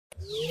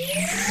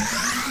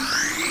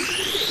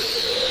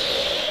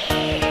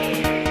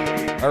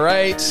All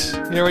right,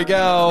 here we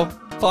go.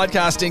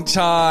 Podcasting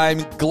time.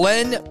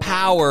 Glenn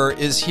Power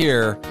is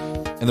here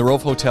in the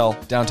Rove Hotel,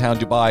 downtown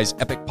Dubai's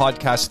epic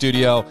podcast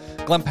studio.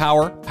 Glenn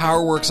Power,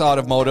 PowerWorks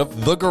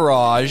Automotive, The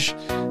Garage,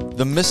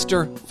 the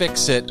Mr.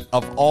 Fix-It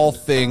of all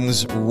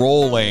things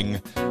rolling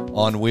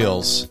on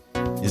wheels,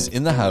 is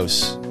in the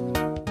house.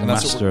 And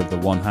master of the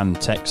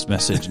one-hand text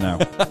message now.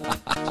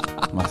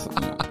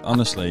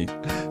 Honestly,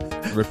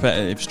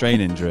 repetitive strain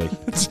injury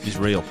is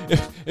real.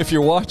 If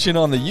you're watching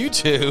on the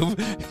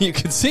YouTube, you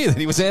can see that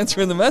he was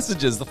answering the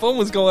messages. The phone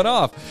was going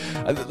off.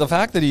 The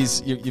fact that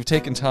you've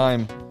taken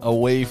time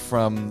away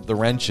from the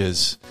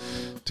wrenches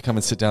to come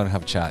and sit down and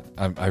have a chat,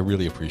 I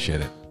really appreciate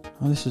it.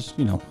 Well, this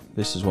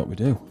is what we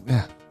do.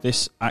 Yeah.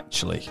 This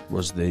actually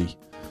was the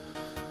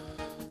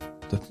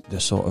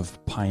sort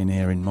of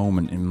pioneering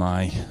moment in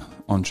my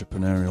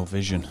entrepreneurial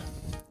vision.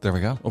 There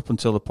we go. Up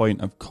until the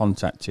point of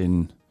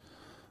contacting,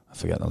 I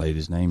forget the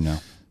lady's name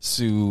now.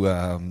 Sue,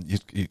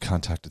 you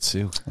contacted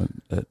Sue.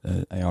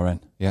 ARN.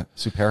 Yeah,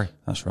 Sue Perry.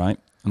 That's right.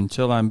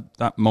 Until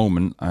that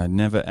moment, I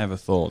never ever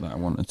thought that I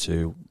wanted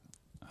to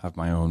have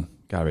my own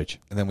garage.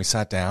 And then we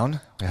sat down,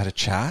 we had a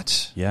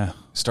chat. Yeah.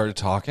 Started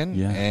talking.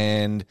 Yeah.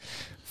 And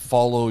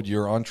followed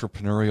your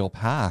entrepreneurial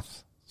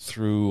path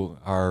through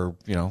our,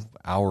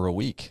 hour a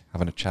week,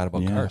 having a chat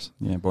about cars.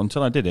 Yeah, but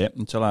until I did it,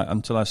 until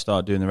I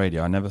started doing the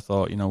radio, I never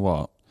thought, you know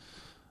what,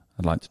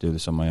 I'd like to do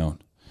this on my own.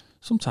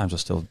 Sometimes I'm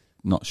still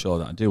not sure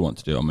that I do want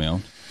to do it on my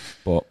own,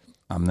 but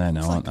I'm there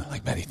now, aren't I?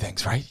 Like many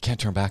things, right? You can't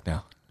turn back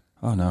now.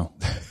 Oh, no.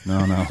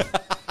 No.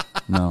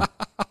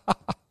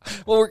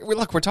 Well,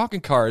 we're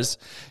talking cars.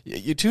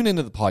 You tune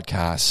into the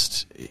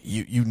podcast,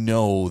 you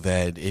know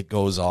that it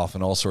goes off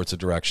in all sorts of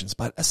directions,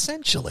 but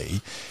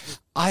essentially,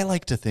 I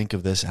like to think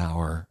of this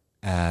hour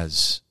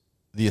as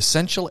the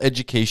essential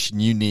education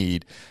you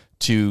need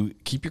to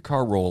keep your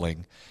car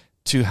rolling,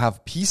 to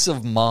have peace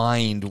of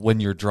mind when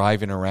you're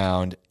driving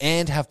around,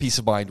 and have peace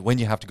of mind when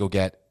you have to go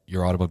get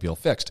your automobile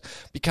fixed,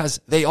 because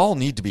they all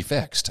need to be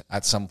fixed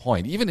at some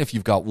point. Even if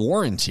you've got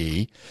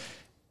warranty,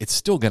 it's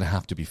still going to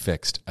have to be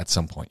fixed at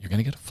some point. You're going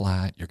to get a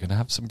flat. You're going to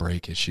have some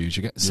brake issues.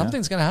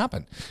 Something's going to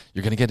happen.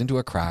 You're going to get into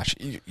a crash.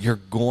 You're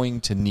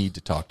going to need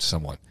to talk to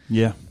someone.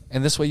 Yeah.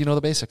 And this way you know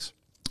the basics.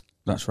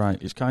 That's right.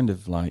 It's kind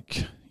of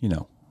like,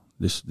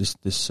 this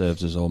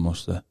serves as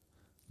almost the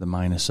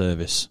minor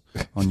service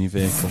on your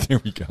vehicle. There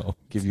we go.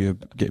 Give you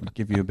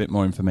a bit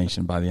more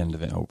information by the end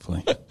of it,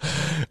 hopefully.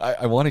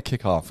 I want to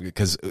kick off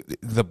because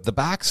the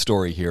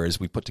backstory here is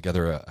we put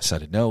together a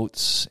set of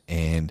notes,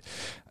 and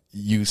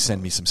you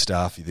send me some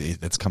stuff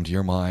that's come to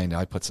your mind.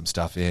 I put some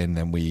stuff in,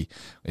 and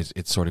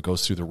it sort of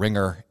goes through the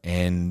ringer,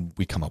 and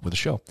we come up with a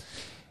show.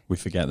 We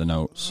forget the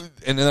notes,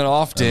 and then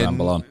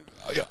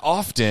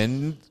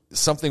often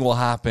something will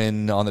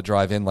happen on the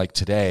drive in, like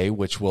today,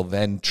 which will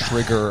then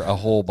trigger a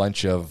whole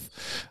bunch of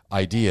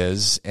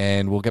ideas,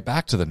 and we'll get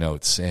back to the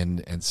notes.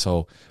 And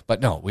so,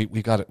 but no,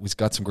 we've got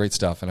some great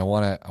stuff, and I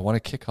want to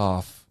kick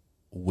off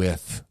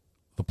with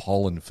the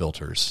pollen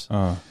filters.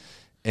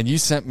 And you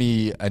sent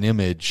me an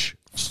image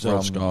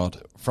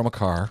from a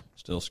car.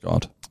 Still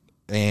scarred.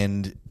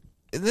 And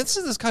this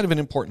is kind of an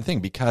important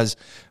thing, because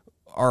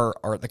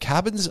the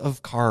cabins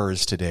of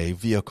cars today,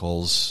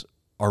 vehicles,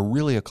 are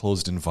really a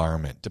closed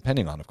environment,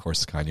 depending on, of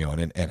course, the kind you own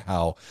and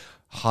how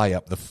high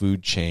up the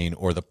food chain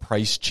or the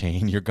price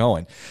chain you're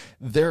going.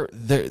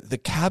 The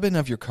cabin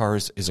of your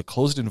cars is a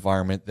closed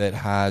environment that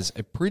has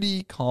a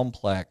pretty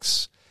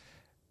complex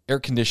air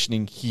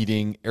conditioning,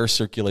 heating, air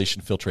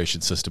circulation,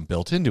 filtration system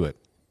built into it.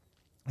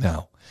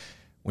 Now,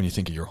 when you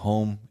think of your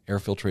home, air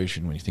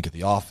filtration, when you think of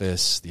the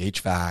office, the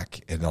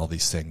HVAC, and all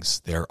these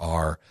things, there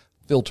are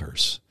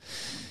filters.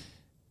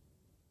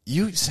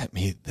 You sent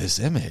me this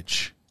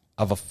image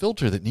of a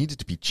filter that needed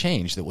to be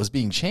changed, that was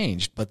being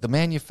changed, but the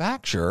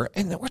manufacturer,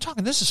 and we're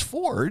talking, this is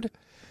Ford,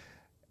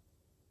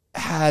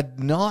 had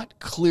not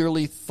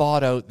clearly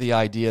thought out the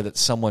idea that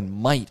someone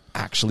might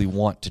actually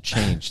want to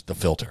change the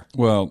filter.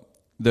 Well,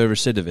 they're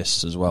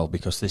recidivists as well,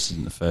 because this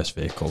isn't the first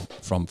vehicle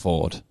from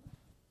Ford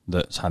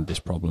that's had this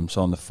problem.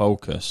 So on the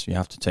Focus, you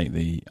have to take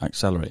the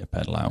accelerator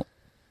pedal out,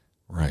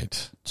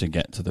 right, to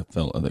get to the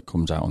filter that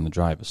comes out on the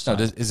driver's side.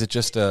 Now, is it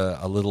just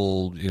a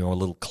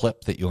little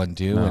clip that you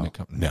undo? No. And it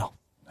no.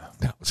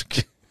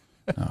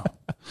 No.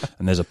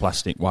 And there's a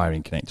plastic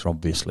wiring connector,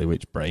 obviously,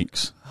 which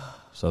breaks.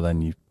 So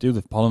then you do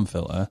the pollen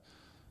filter,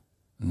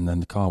 and then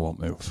the car won't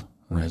move.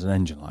 And there's an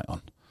engine light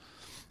on.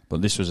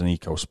 But this was an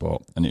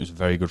EcoSport, and it was a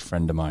very good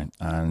friend of mine,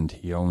 and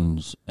he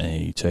owns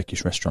a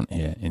Turkish restaurant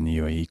here in the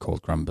UAE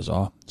called Grand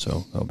Bazaar, so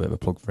a little bit of a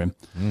plug for him.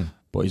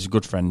 But he's a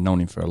good friend, known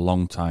him for a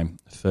long time.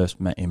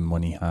 First met him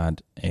when he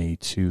had a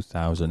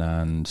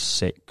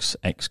 2006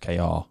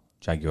 XKR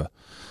Jaguar.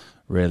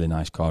 Really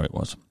nice car it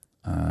was.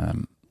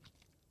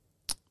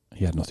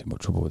 He had nothing but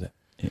trouble with it.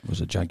 It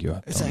was a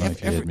Jaguar.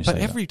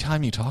 Every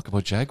time you talk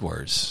about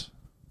Jaguars,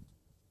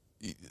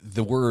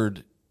 the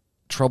word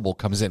trouble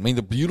comes in. I mean,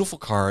 the beautiful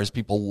cars,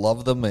 people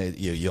love them.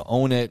 You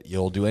own it.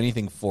 You'll do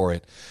anything for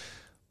it.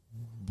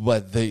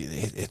 But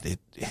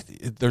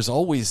there's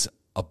always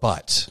a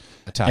but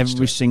attached Every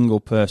to it. single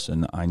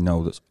person I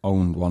know that's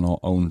owned one or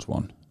owns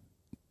one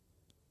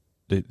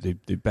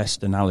the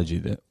best analogy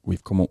that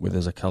we've come up with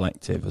as a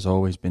collective has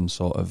always been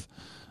sort of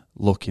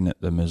looking at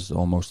them as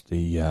almost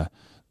the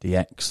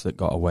ex that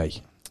got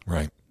away.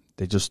 Right.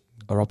 They just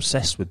are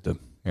obsessed with them.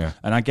 Yeah.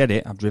 And I get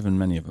it. I've driven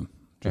many of them.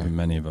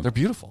 They're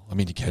beautiful. I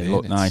mean, you get They in.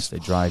 look nice. They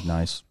drive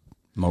nice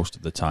most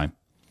of the time.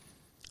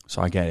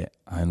 So I get it.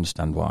 I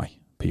understand why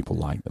people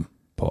like them.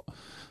 But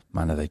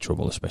man, are they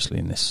trouble, especially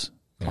in this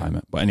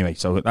climate. But anyway,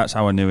 so that's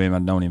how I knew him.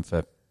 I'd known him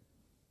for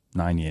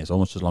 9 years,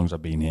 almost as long as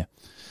I've been here.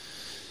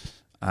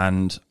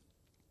 And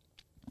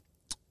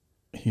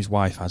his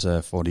wife has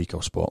a Ford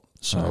EcoSport,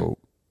 so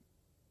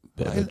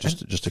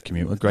just a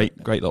commute. A great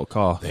little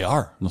car. They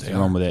are. Nothing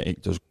wrong with it.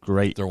 It does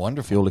great. They're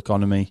wonderful. Fuel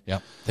economy. Yeah.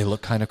 They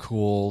look kind of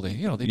cool. They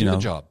do the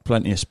job.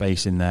 Plenty of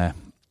space in there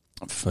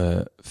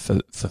for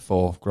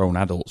 4 grown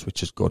adults,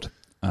 which is good.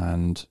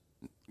 And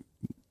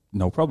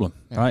no problem,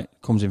 right?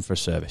 Comes in for a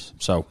service.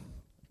 So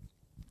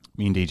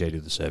me and DJ do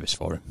the service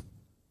for him.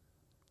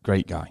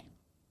 Great guy.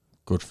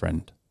 Good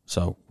friend.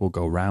 So we'll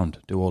go round,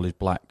 do all his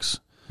blacks,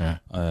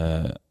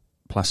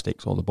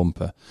 plastics, all the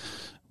bumper.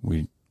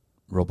 We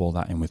rub all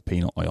that in with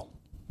peanut oil,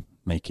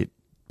 make it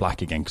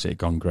black again because it had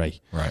gone grey.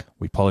 Right.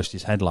 We polished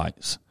his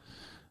headlights.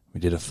 We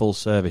did a full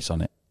service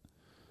on it.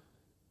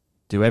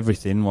 Do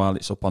everything while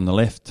it's up on the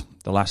lift.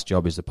 The last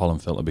job is the pollen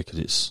filter because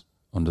it's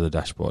under the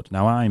dashboard.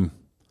 Now I'm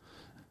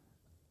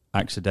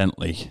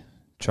accidentally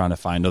trying to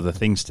find other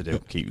things to do.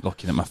 Keep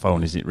looking at my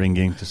phone. Is it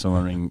ringing? Does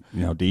someone ring?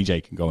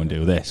 DJ can go and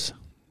do this.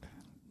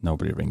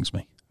 Nobody rings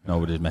me.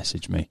 Nobody's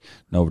messaged me.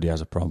 Nobody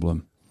has a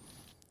problem.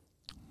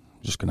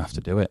 I'm just going to have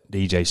to do it.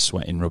 DJ's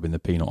sweating, rubbing the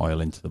peanut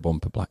oil into the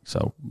bumper black.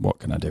 So what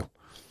can I do?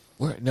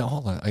 Now,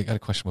 hold on. I got a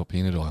question about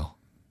peanut oil.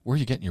 Where are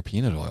you getting your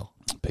peanut oil?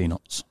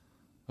 Peanuts.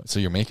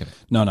 So you're making it?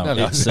 No.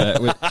 It's,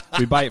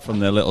 we buy it from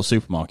the little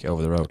supermarket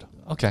over the road.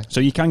 Okay. So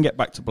you can get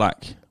back to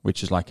black,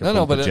 which is like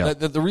a but gel.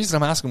 The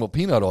reason I'm asking about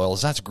peanut oil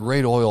is that's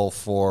great oil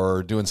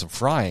for doing some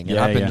frying.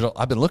 And Yeah,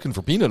 I've been looking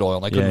for peanut oil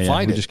and I couldn't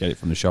find we it. just get it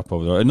from the shop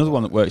over there. Another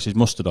one that works is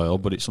mustard oil,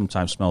 but it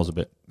sometimes smells a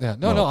bit. Yeah.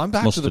 No, I'm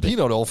back to the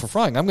peanut oil for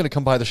frying. I'm going to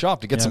come by the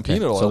shop to get some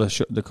peanut oil.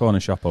 So the corner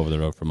shop over the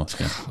road from us.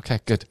 Yeah. Okay,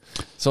 good.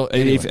 So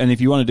anyway.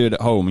 if you want to do it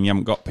at home and you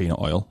haven't got peanut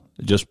oil,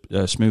 just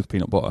smooth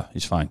peanut butter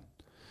is fine.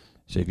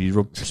 So if you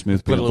rub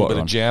smooth put peanut a little butter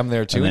bit on, of jam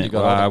there too. and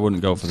then, I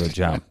wouldn't go for the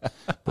jam,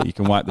 but you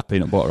can wipe the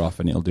peanut butter off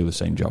and it'll do the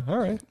same job. All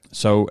right.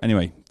 So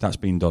anyway, that's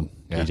been done.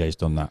 Yeah. DJ's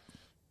done that.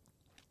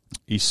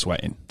 He's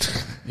sweating.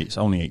 It's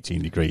only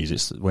 18 degrees.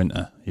 It's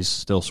winter. He's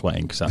still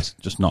sweating because that's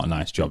just not a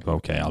nice job.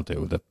 Okay, I'll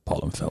do the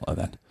pollen filter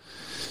then.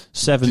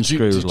 7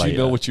 screws later. Did you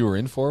know what you were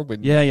in for?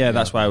 Yeah.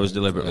 That's why I was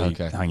deliberately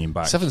hanging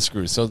back. 7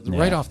 screws. So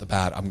right off the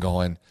bat, I'm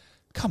going,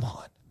 come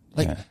on.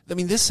 I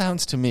mean, this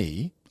sounds to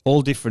me.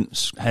 All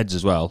different heads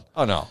as well.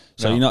 Oh no!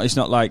 So it's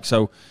not like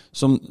So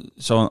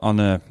on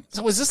a.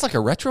 So is this like a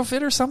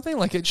retrofit or something?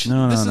 Like it?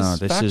 No.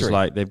 This is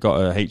like they've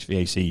got a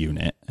HVAC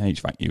unit,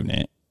 HVAC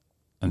unit,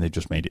 and they've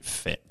just made it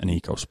fit an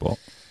EcoSport.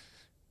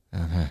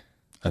 Okay.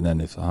 And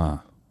then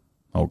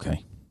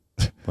okay.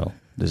 Well,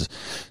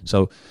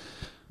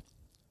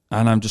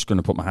 and I'm just going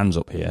to put my hands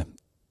up here.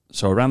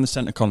 So around the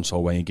center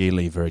console where your gear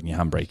lever and your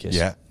handbrake is.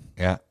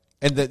 Yeah.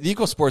 And the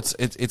EcoSport's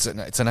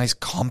it's a nice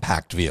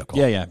compact vehicle.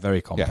 Yeah,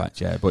 very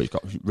compact. Yeah, but it's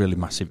got really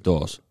massive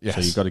doors. Yes.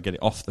 So you've got to get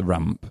it off the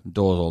ramp,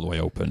 doors all the way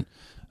open,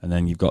 and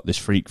then you've got this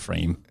freak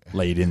frame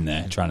laid in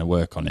there trying to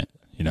work on it.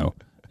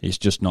 It's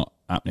just not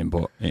happening,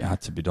 but it had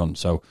to be done.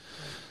 So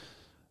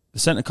the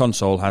center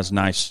console has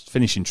nice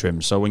finishing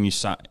trim. So when you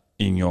sat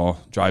in your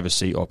driver's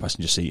seat or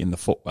passenger seat in the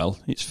footwell,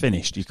 it's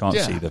finished. You can't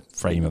see the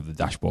frame of the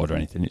dashboard or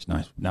anything. It's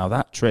nice. Now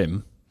that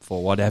trim,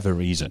 for whatever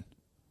reason,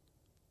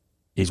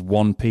 is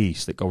one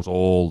piece that goes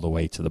all the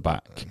way to the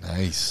back.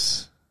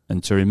 Nice.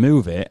 And to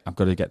remove it, I've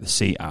got to get the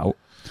seat out.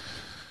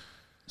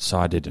 So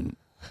I didn't.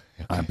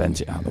 Okay. I bent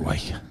it out of the way.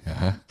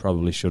 Uh-huh.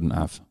 Probably shouldn't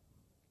have.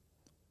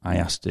 I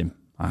asked him.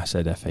 I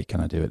said, "F.A.,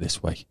 can I do it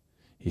this way?"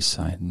 He's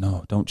saying,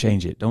 "No, don't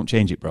change it. Don't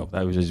change it, bro."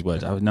 That was his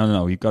words. I was,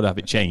 no, you've got to have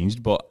it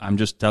changed, but I'm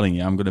just telling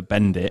you, I'm going to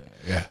bend it.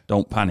 Yeah.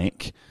 Don't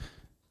panic.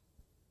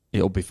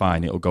 It'll be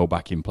fine. It'll go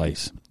back in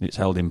place. It's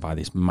held in by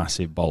this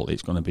massive bolt.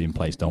 It's going to be in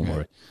place. Don't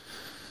worry.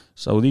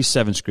 So these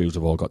 7 screws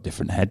have all got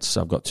different heads.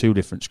 So I've got 2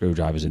 different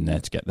screwdrivers in there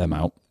to get them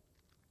out.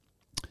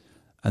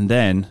 And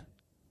then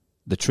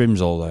the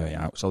trim's all the way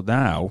out. So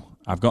now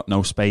I've got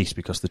no space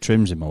because the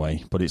trim's in my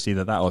way. But it's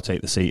either that or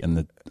take the seat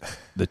and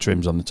the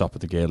trim's on the top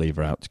of the gear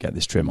lever out to get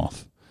this trim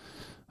off.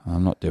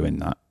 I'm not doing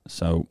that.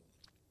 So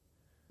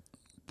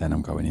then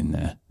I'm going in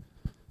there.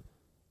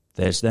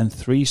 There's then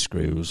 3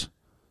 screws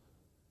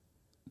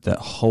that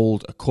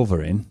hold a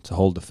cover in to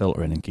hold the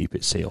filter in and keep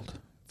it sealed.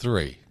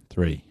 3.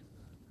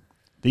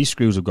 These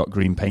screws have got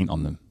green paint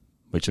on them,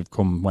 which have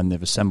come when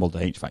they've assembled the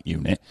HVAC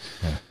unit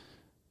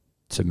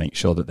to make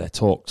sure that they're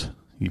torqued.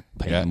 You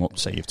paint them up,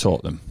 say you've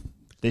torqued them.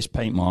 This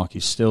paint mark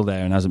is still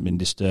there and hasn't been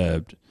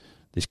disturbed.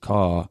 This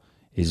car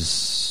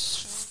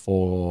is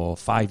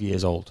 5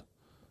 years old.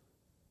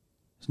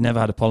 It's never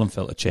had a pollen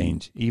filter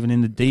change. Even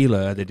in the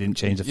dealer, they didn't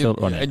change the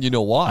filter on it. And you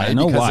know why? I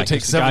know because why. it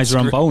takes the guys are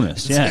on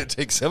bonus. Yeah. It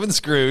takes 7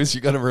 screws.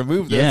 You got to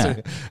remove this.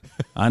 Yeah.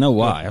 I know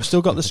why. I've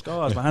still got the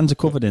scars. My hands are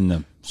covered in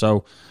them.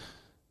 So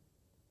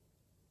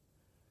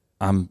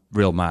I'm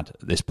real mad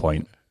at this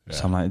point. Yeah.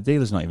 So I'm like, the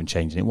dealer's not even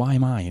changing it. Why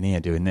am I in here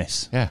doing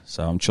this? Yeah.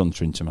 So I'm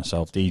chuntering to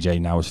myself. DJ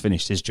now has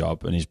finished his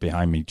job and he's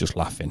behind me just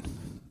laughing.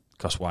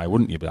 Because why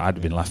wouldn't you? But I'd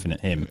have been laughing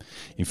at him.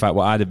 In fact,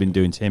 what I'd have been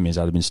doing to him is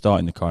I'd have been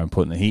starting the car and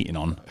putting the heating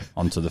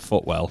onto the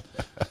footwell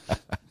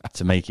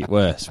to make it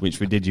worse, which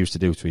we did used to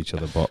do to each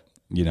other. But,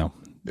 you know,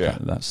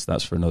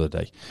 that's for another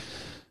day.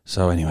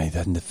 So anyway,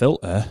 then the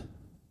filter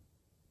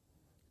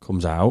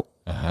comes out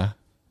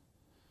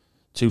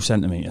 2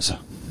 centimetres.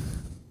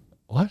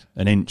 What?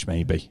 An inch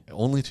maybe.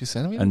 Only 2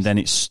 centimetres? And then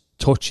it's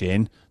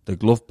touching the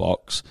glove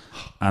box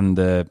and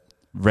the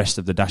rest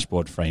of the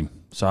dashboard frame.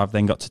 So I've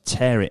then got to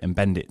tear it and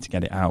bend it to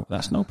get it out.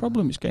 That's no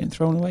problem. It's getting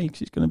thrown away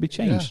because it's going to be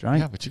changed, right?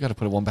 Yeah, but you got to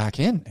put one back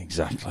in.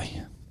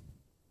 Exactly.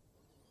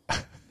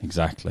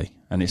 Exactly.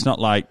 And it's not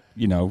like,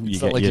 you know...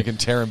 It's not like you can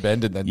tear and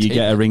bend and then you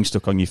get a ring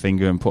stuck on your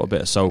finger and put a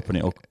bit of soap and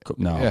it'll...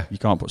 No, Yeah. You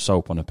can't put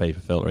soap on a paper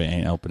filter. It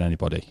ain't helping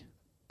anybody.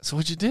 So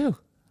what'd you do?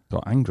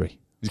 Got angry.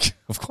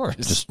 Of course.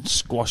 Just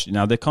squashed it.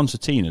 Now, the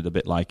concertina's a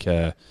bit like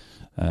an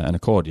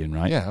accordion,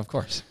 right? Yeah, of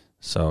course.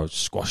 So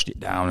squashed it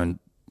down and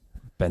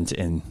bent it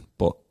in,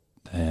 but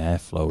the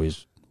airflow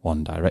is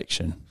one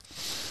direction.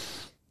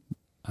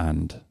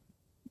 And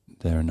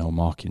there are no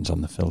markings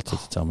on the filter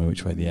to tell me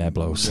which way the air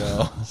blows.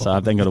 No. So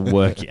I've then got to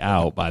work it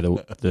out by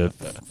the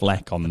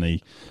fleck on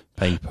the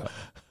paper.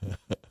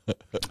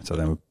 So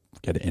then we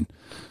get it in.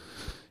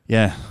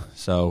 Yeah,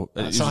 so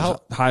it's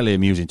highly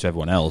amusing to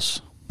everyone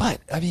else.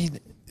 But, I mean,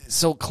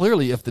 so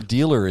clearly if the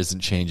dealer isn't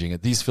changing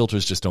it, these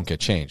filters just don't get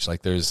changed.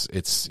 Like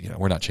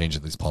we're not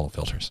changing these pollen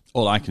filters.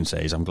 All I can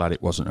say is I'm glad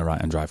it wasn't a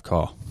right-hand drive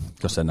car,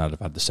 because then I'd have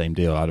had the same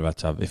deal. I'd have had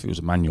to have, if it was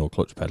a manual,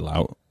 clutch pedal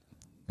out.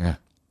 Yeah.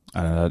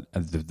 And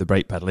the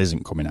brake pedal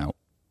isn't coming out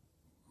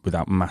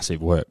without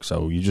massive work,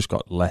 so you just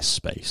got less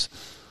space.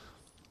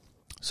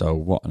 So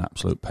what an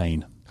absolute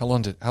pain. How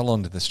long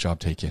did this job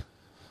take you?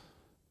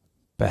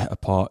 Better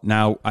part.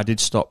 Now, I did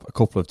stop a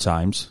couple of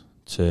times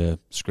to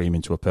scream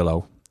into a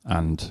pillow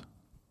and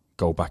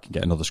go back and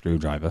get another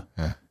screwdriver.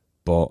 Yeah.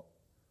 But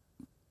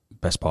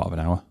best part of an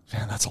hour.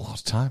 Yeah, that's a lot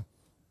of time.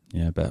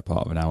 Yeah, better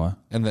part of an hour.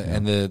 And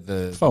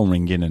the phone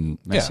ringing and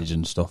message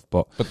and stuff.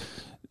 But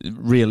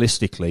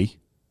realistically,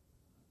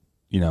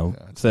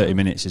 30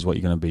 minutes is what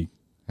you're going to be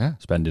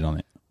spending on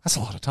it. That's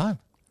a lot of time.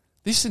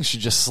 These things should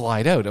just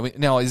slide out. I mean,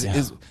 now do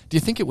you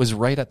think it was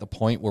right at the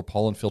point where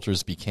pollen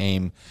filters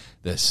became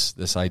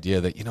this idea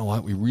that, you know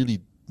what, we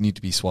really need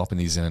to be swapping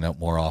these in and out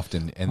more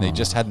often, and they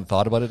just hadn't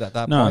thought about it at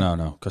that point?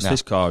 No, because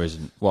this car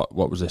isn't, what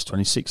was this,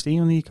 2016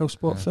 when the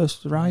EcoSport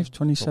first arrived,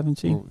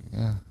 2017?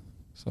 Yeah.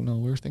 So, no,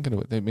 we were thinking of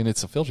it. I mean,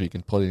 it's a filter. You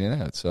can put it in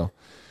and out, so...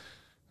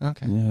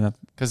 Okay. Yeah,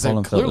 because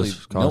clearly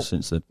cars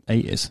since the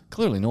 80s.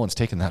 Clearly, no one's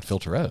taken that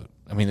filter out.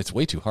 I mean, it's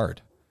way too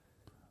hard.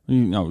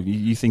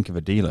 You think of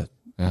a dealer,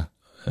 a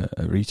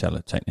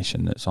retailer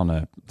technician that's on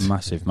a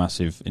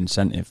massive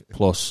incentive,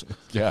 plus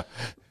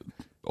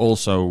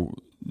also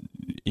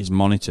is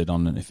monitored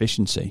on an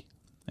efficiency,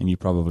 and you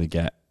probably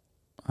get,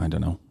 I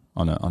don't know,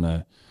 on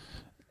a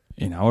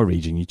in our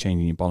region, you're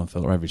changing your pollen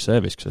filter every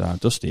service because of how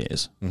dusty it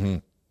is.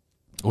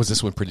 Mm-hmm. Was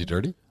this one pretty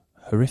dirty?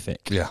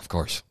 Horrific. Yeah, of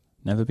course.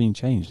 Never been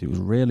changed. It was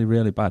really,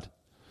 really bad.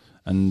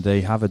 And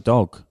they have a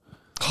dog.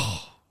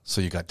 So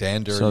you got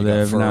dander. So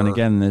every now and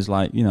again, there's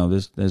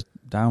there's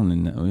down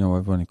in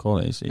whatever you call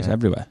it. It's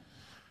everywhere.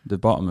 The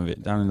bottom of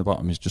it, down in the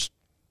bottom, is just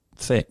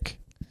thick.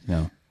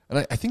 And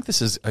I think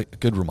this is a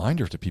good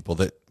reminder to people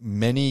that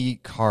many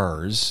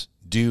cars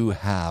do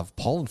have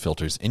pollen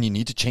filters, and you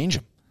need to change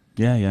them.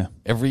 Yeah.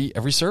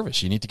 Every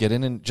service, you need to get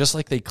in, and just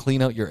like they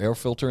clean out your air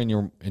filter in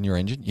your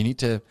engine, you need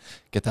to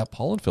get that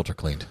pollen filter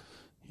cleaned.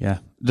 Yeah,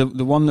 the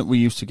one that we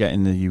used to get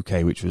in the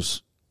UK, which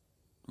was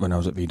when I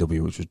was at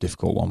VW, which was a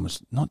difficult one,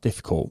 was not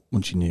difficult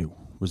once you knew,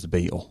 was the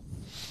Beetle.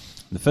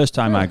 The first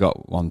time I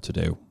got one to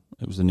do,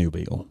 it was the new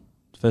Beetle.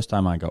 The first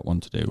time I got one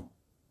to do,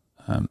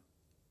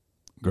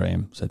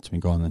 Graham said to me,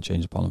 "Go on and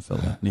change the pollen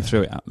filter," and he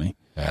threw it at me.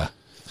 Yeah.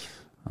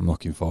 I'm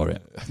looking for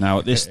it. Now,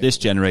 this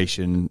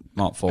generation,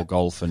 Mark IV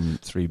Golf and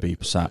 3B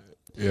Passat,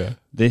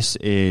 this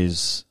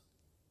is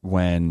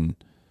when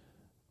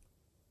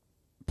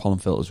pollen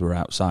filters were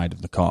outside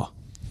of the car,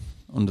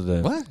 under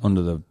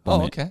the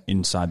bonnet,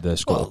 inside the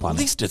scuttle panel. At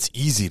least it's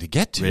easy to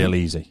get to. Real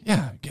easy.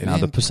 Yeah. Now,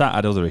 the Passat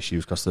had other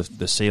issues because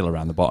the seal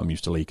around the bottom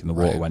used to leak and the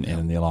water went in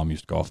and the alarm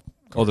used to go off,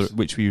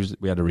 which we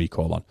had a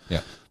recall on.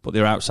 Yeah. But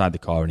they were outside the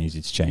car and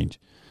easy to change.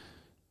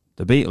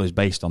 The Beetle is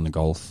based on the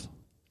Golf,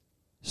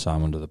 so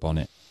I'm under the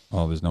bonnet.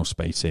 Oh, there's no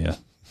space here.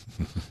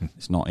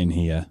 It's not in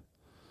here.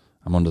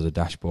 I'm under the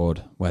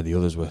dashboard where the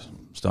others were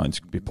starting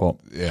to be put.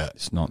 Yeah.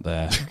 It's not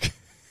there.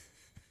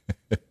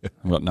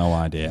 I've got no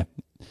idea.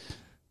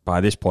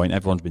 By this point,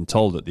 everyone's been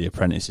told that the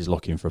apprentice is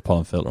looking for a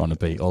pollen filter on a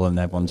Beetle, and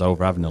everyone's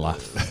over having a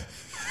laugh.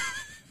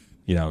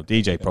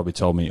 DJ probably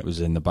told me it was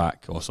in the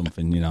back or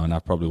something, and I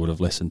probably would have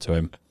listened to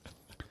him.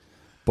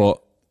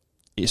 But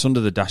it's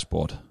under the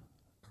dashboard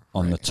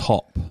on the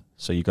top,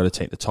 so you've got to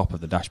take the top of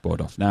the dashboard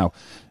off. Now,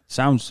 it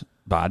sounds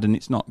bad and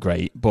it's not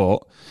great,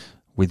 but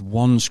with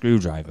one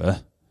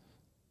screwdriver,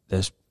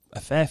 there's a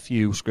fair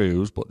few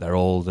screws, but they're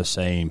all the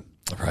same.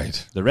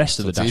 Right. The rest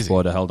of the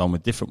dashboard easy. are held on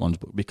with different ones,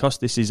 but because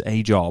this is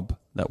a job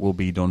that will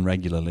be done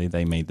regularly,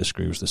 they made the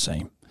screws the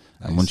same.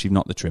 Nice. And once you've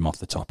knocked the trim off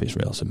the top, it's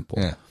real simple.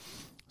 Yeah.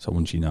 So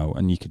once you know,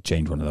 and you could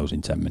change one of those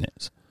in 10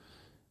 minutes.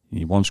 You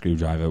need one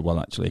screwdriver, well,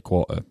 actually a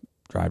quarter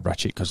drive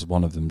ratchet, because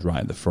one of them's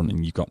right at the front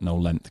and you've got no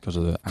length because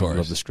of the angle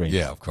of the screen.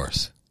 Yeah, of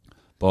course.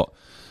 But,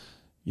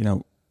 you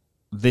know,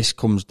 this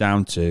comes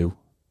down to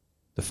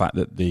the fact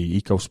that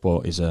the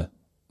EcoSport is an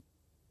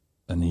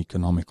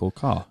economical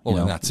car. Well,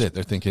 and that's it.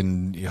 They're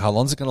thinking, how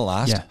long is it going to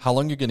last? Yeah. How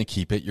long you're going to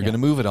keep it? You're going to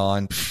move it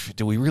on.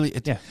 Do we really?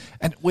 Yeah.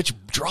 And which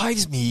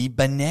drives me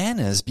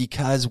bananas,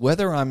 because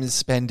whether I'm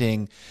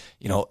spending,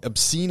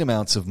 obscene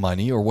amounts of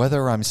money or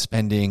whether I'm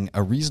spending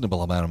a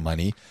reasonable amount of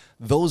money,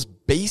 those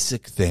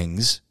basic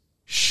things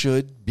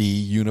should be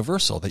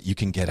universal, that you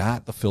can get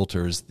at the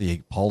filters,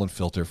 the pollen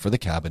filter for the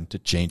cabin to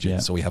change it. Yeah.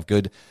 So we have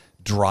good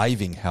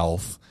driving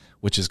health,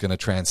 which is going to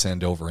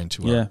transcend over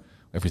into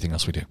everything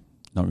else we do.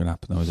 Not going to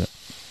happen, though, is it?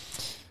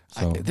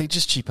 So. They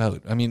just cheap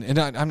out. I mean, and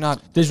I'm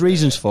not... There's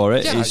reasons for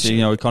it. It's,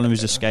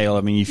 economies of scale.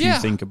 I mean, if you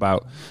think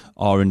about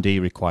R&D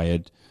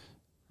required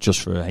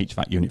just for a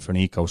HVAC unit for an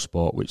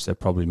EcoSport, which they're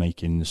probably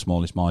making the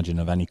smallest margin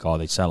of any car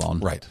they sell on.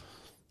 Right.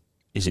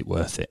 Is it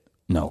worth it?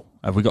 No.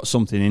 Have we got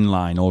something in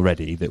line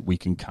already that we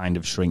can kind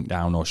of shrink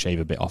down or shave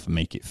a bit off and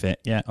make it fit?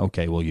 Yeah,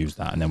 okay, we'll use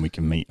that, and then we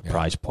can meet a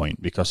price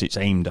point because it's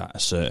aimed at a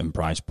certain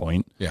price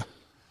point. Yeah.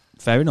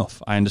 Fair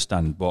enough. I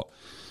understand, but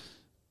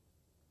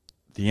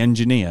the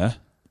engineer,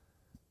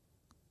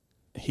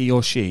 he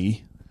or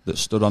she that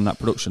stood on that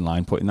production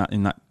line putting that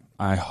in that,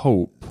 I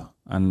hope,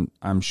 and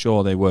I'm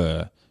sure they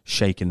were,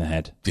 shaking their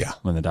head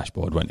when the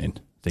dashboard went in,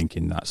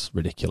 thinking that's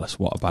ridiculous.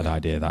 What a bad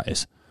idea that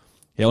is.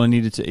 He only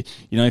needed to,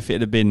 if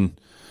it had been,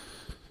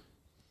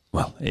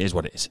 well, it is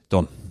what it is.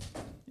 Done.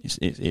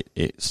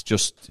 It's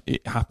just,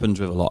 it happens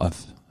with a lot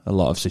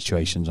of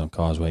situations on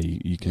cars where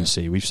you can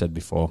see, we've said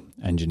before,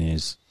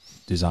 engineers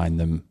design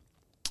them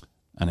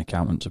and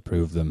accountants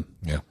approve them.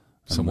 Yeah.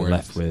 And we're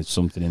left with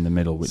something in the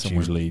middle, which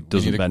usually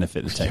doesn't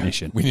benefit the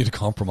technician. We need a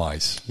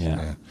compromise.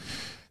 Yeah.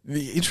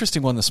 The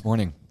interesting one this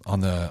morning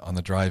on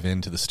the drive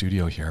into the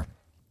studio here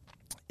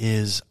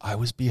is I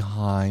was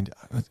behind.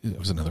 It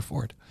was another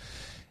Ford,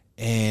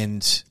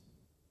 and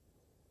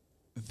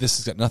this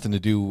has got nothing to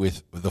do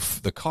with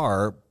the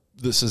car.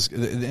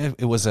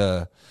 It was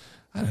I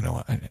don't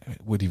know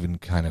what even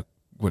kind of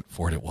what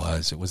Ford it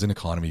was. It was an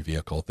economy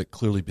vehicle that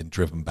clearly been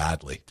driven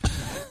badly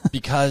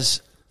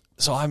because.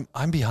 So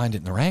I'm behind it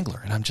in the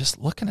Wrangler, and I'm just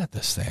looking at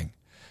this thing,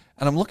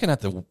 and I'm looking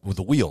at the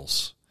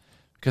wheels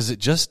because it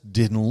just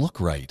didn't look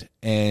right.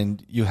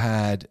 And you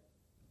had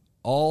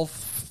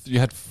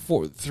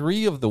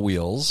three of the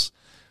wheels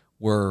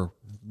were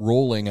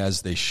rolling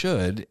as they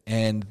should,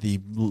 and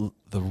the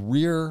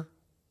rear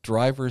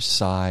driver's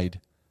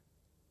side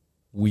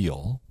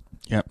wheel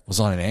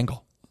was on an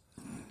angle.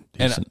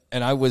 Decent.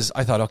 And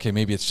I thought, okay,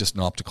 maybe it's just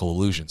an optical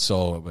illusion.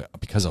 So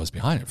because I was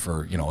behind it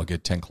for a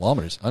good 10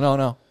 kilometers,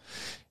 no.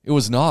 It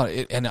was not,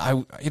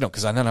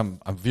 because then I'm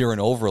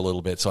veering over a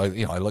little bit, so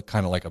I look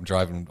kind of like I'm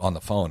driving on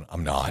the phone.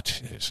 I'm not,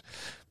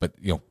 but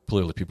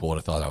clearly people would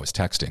have thought I was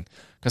texting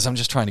because I'm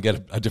just trying to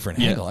get a different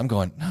angle. I'm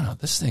going, no,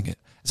 this thing.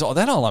 So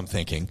then all I'm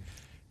thinking,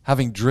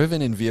 having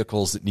driven in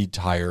vehicles that need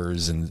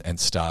tires and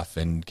stuff,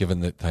 and given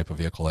the type of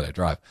vehicle that I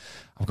drive,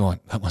 I'm going,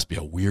 that must be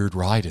a weird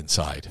ride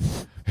inside.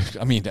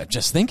 I mean,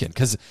 just thinking,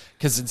 because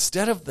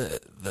instead of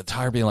the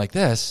tire being like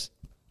this,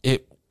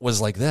 it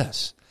was like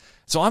this.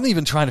 So I'm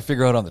even trying to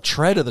figure out on the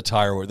tread of the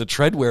tire or the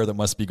tread wear that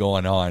must be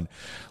going on.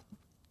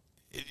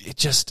 It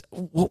just,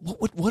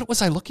 what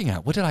was I looking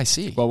at? What did I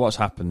see? Well, what's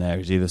happened there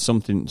is either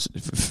something,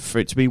 for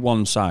it to be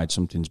one side,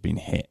 something's been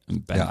hit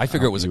and bent. Yeah, I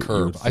figure it was a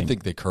curb. I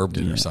think they curbed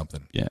it or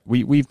something. Yeah,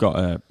 we've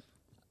got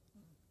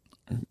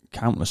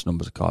countless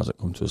numbers of cars that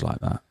come to us like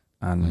that,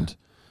 and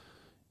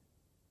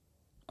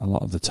a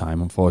lot of the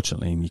time,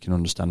 unfortunately, and you can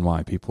understand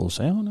why people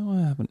say, "Oh no,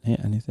 I haven't hit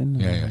anything."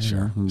 Yeah,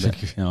 sure. I'm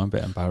a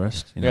bit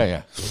embarrassed.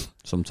 Yeah.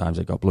 Sometimes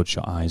they've got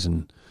bloodshot eyes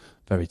and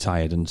very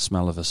tired and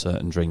smell of a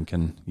certain drink,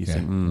 and you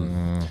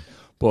think,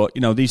 But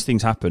these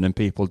things happen, and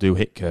people do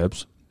hit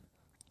curbs,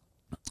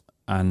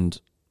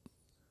 and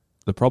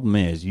the problem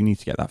is you need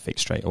to get that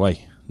fixed straight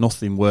away.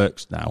 Nothing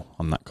works now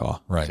on that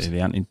car. Right. So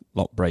the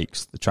anti-lock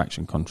brakes, the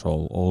traction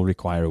control, all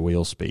require a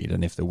wheel speed,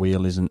 and if the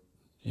wheel isn't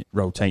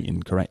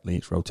rotating correctly,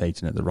 it's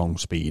rotating at the wrong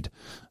speed,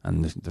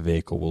 and the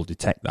vehicle will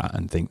detect that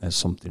and think there's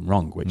something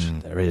wrong, which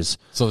there is.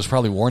 So there's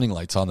probably warning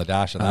lights on the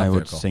dash of that vehicle. I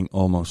would think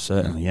almost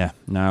certainly, yeah.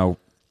 Now,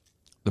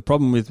 the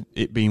problem with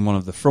it being one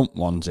of the front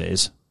ones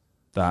is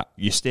that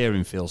your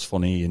steering feels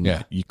funny and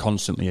you're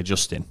constantly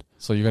adjusting.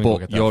 So you're going to go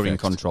get that you're fixed. In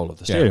control of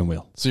the steering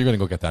wheel. So you're going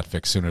to go get that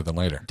fixed sooner than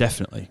later.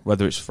 Definitely,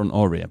 whether it's front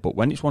or rear. But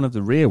when it's one of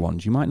the rear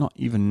ones, you might not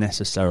even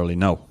necessarily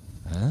know.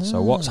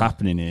 So what's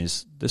happening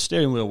is the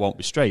steering wheel won't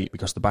be straight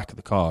because the back of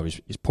the car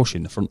is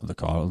pushing the front of the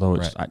car, although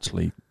it's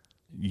actually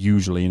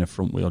usually in a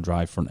front-wheel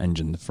drive front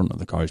engine, the front of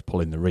the car is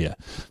pulling the rear.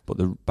 But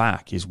the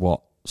back is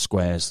what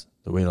squares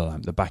the wheel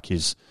lamp. The back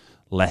is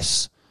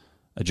less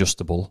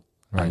adjustable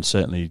and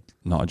certainly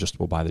not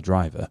adjustable by the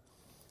driver.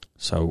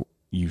 So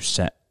you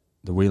set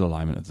the wheel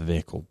alignment of the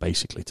vehicle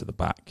basically to the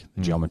back.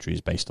 The geometry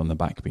is based on the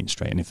back being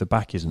straight. And if the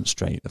back isn't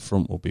straight, the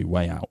front will be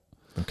way out.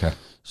 Okay.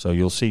 So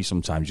you'll see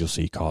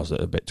cars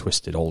that are a bit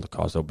twisted, older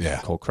cars, they'll be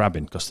called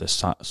crabbing because they're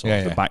sat,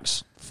 the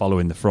back's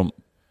following the front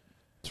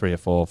 3 or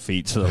 4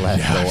 feet to the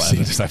left or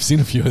whatever. I've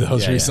seen a few of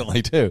those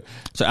recently too.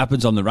 So it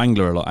happens on the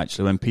Wrangler a lot,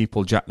 actually, when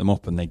people jack them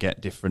up and they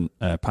get different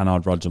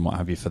panhard rods and what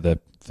have you for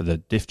the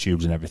diff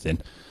tubes and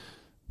everything.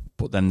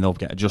 But then they'll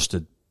get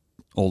adjusted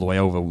all the way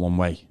over one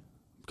way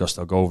because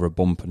they'll go over a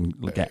bump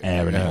and get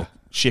air and it'll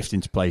shift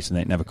into place and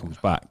then it never comes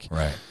back.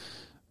 Right.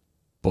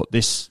 But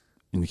this,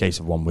 in the case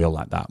of one wheel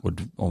like that,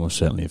 would almost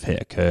certainly have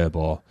hit a curb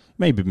or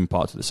maybe been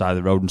parked to the side of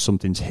the road and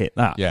something's hit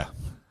that. Yeah.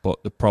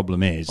 But the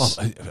problem is...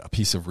 a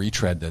piece of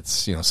retread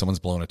that's, someone's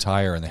blown a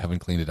tire and they haven't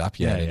cleaned it up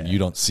yet and you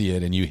don't see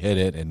it and you hit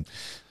it and...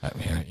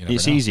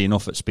 it's easy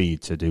enough at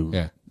speed to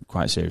do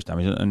quite serious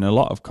damage. And a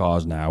lot of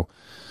cars now,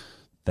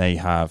 they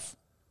have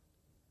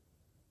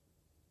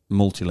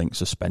multi-link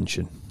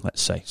suspension,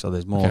 let's say. So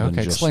there's more than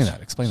just... Explain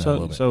that a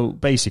little bit. So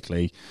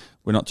basically,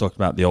 we're not talking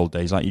about the old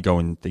days. Like you go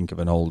and think of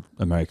an old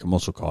American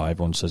muscle car,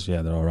 everyone says,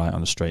 they're all right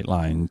on a straight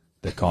line.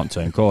 They can't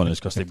turn corners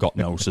because they've got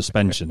no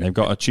suspension. They've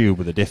got a tube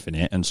with a diff in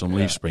it and some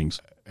leaf springs.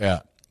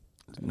 Yeah.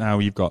 Now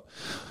you've got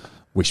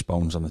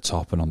wishbones on the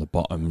top and on the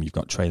bottom. You've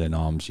got trailing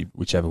arms,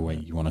 whichever way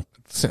you want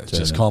to. It's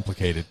just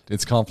complicated.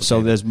 It's complicated.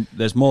 So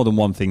there's more than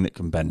one thing that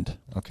can bend.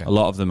 Okay. A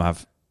lot of them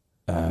have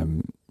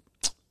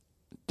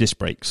disc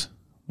brakes.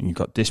 When you've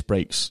got disc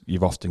brakes,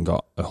 you've often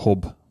got a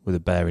hub with a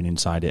bearing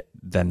inside it.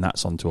 Then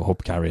that's onto a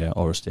hub carrier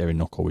or a steering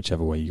knuckle,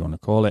 whichever way you want to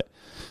call it.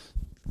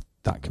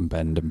 That can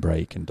bend and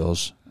break and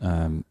does.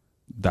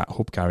 That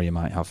hub carrier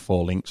might have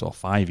 4 links or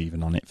 5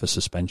 even on it for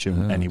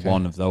suspension. Any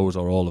one of those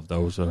or all of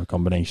those or a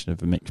combination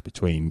of a mix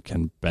between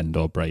can bend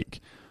or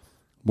break.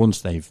 Once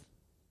they've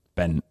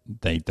bent,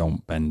 they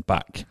don't bend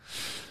back.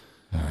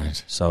 All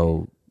right.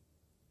 So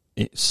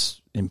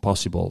it's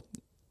impossible.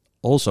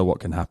 Also what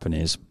can happen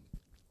is,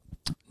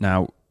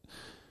 now,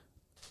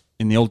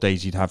 in the old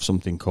days you'd have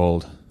something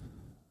called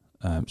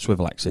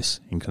swivel axis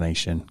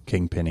inclination,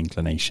 kingpin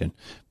inclination,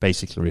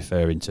 basically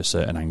referring to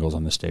certain angles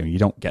on the steering. You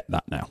don't get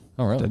that now.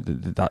 Oh, really?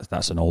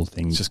 That's an old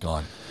thing. It's just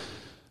gone.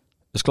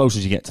 As close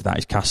as you get to that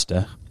is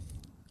caster,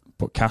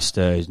 but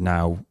caster is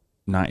now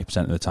 90%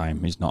 of the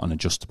time is not an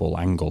adjustable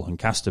angle, and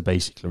caster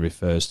basically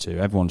refers to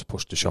everyone's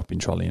pushed a shopping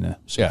trolley in a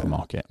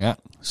supermarket. Yeah.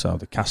 So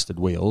the castered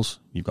wheels,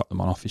 you've got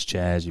them on office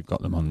chairs, you've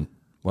got them on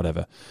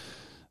whatever.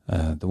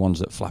 The ones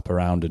that flap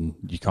around and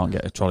you can't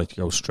get a trolley to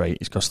go straight,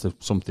 it's because there's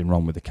something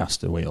wrong with the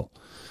caster wheel.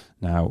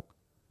 Now,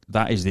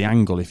 that is the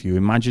angle. If you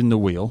imagine the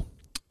wheel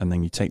and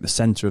then you take the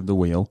centre of the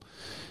wheel,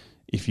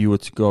 if you were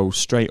to go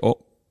straight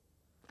up,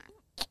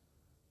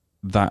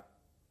 that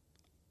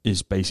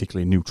is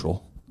basically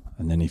neutral.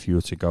 And then if you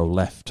were to go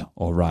left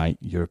or right,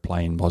 you're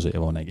applying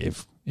positive or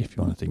negative, if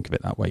you want to think of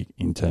it that way,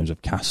 in terms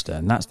of caster.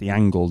 And that's the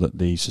angle that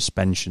the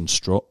suspension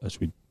strut, as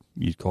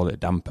you'd call it, a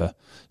damper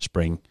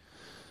spring,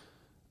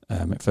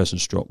 McPherson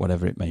strut,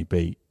 whatever it may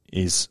be,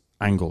 is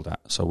angled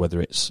at. So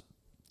whether it's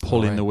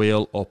pulling the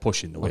wheel or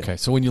pushing the wheel. Okay,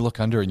 so when you look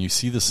under and you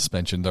see the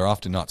suspension, they're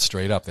often not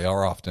straight up. They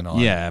are often on.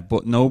 Yeah,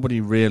 but nobody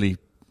really,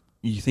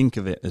 you think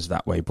of it as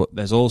that way, but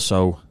there's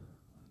also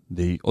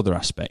the other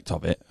aspect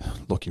of it,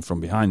 looking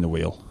from behind the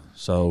wheel.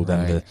 So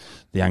then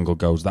the angle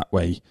goes that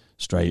way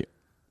straight,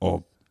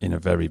 or in a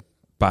very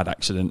bad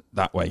accident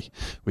that way,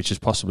 which is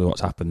possibly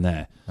what's happened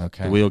there.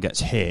 Okay. The wheel gets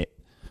hit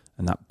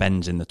and that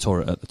bends in the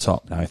turret at the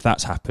top. Now, if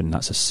that's happened,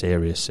 that's a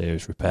serious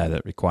repair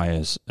that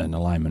requires an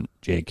alignment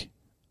jig,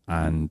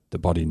 and the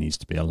body needs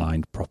to be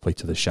aligned properly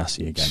to the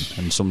chassis again.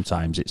 And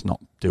sometimes it's not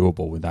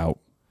doable without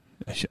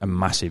a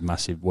massive,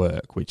 massive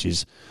work, which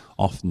is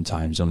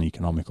oftentimes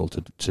uneconomical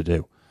to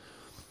do.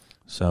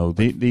 So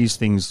these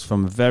things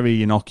from a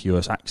very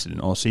innocuous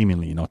accident or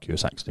seemingly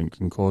innocuous accident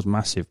can cause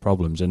massive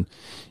problems. And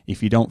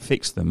if you don't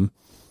fix them,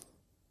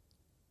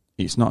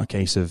 it's not a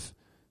case of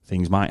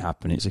things might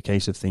happen. It's a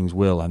case of things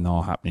will and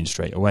are happening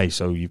straight away.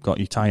 So you've got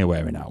your tyre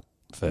wearing out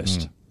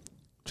first.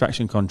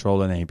 Traction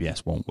control and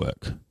ABS won't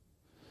work.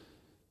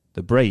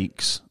 The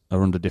brakes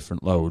are under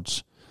different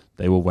loads.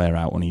 They will wear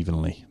out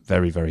unevenly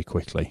very, very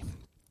quickly.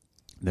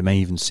 They may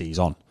even seize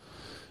on.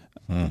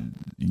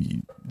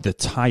 The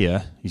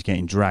tyre is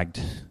getting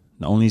dragged.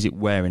 Not only is it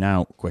wearing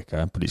out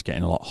quicker, but it's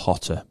getting a lot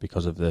hotter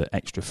because of the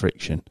extra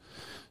friction.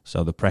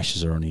 So the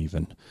pressures are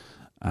uneven.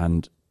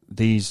 And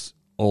these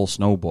all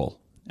snowball.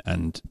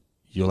 And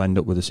you'll end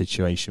up with a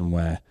situation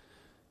where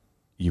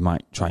you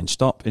might try and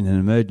stop in an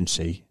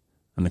emergency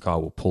and the car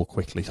will pull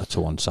quickly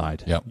to one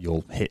side. Yep.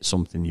 You'll hit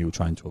something you were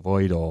trying to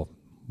avoid or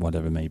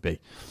whatever it may be.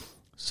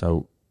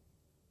 So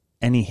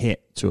any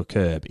hit to a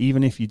curb,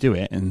 even if you do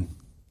it and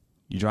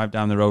you drive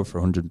down the road for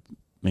 100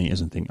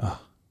 metres and think,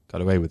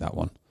 got away with that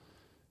one,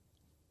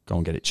 go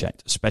and get it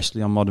checked,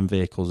 especially on modern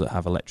vehicles that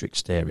have electric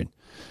steering,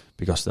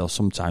 because they'll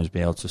sometimes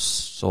be able to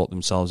sort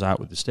themselves out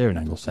with the steering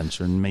angle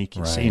sensor and make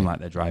it seem like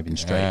they're driving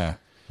straight. Yeah.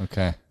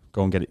 Okay.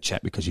 Go and get it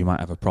checked because you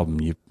might have a problem.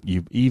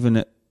 You even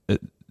at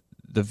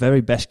the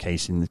very best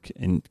case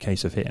in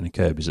case of hitting a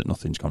curb is that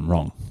nothing's gone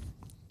wrong.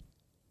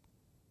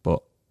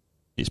 But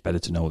it's better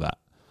to know that.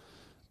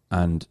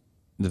 And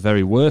the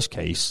very worst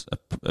case,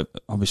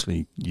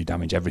 obviously you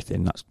damage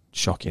everything. That's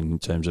shocking in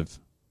terms of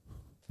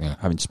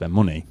having to spend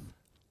money.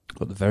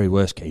 But the very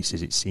worst case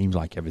is it seems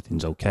like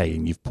everything's okay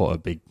and you've put a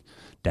big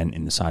dent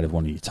in the side of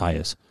one of your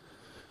tyres.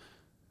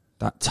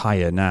 That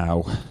tyre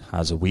now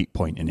has a weak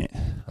point in it,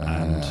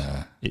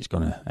 and it's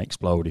going to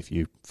explode if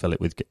you fill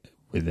it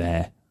with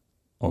air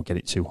or get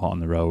it too hot on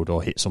the road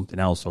or hit something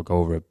else or go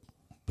over a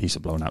piece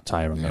of blown out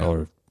tyre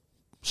or a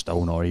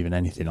stone or even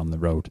anything on the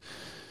road.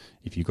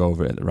 If you go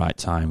over it at the right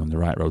time on the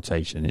right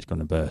rotation, it's going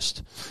to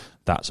burst.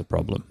 That's a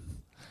problem.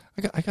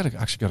 I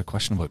actually got a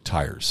question about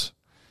tires.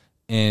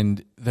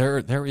 And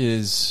there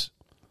is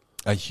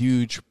a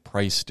huge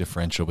price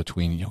differential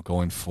between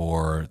going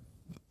for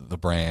the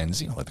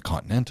brands, like the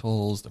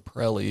Continentals, the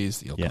Pirellis,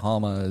 the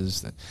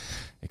Yokohamas,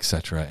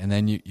 etc. And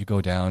then you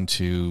go down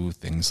to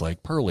things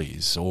like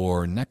Pirellis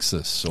or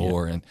Nexus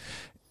and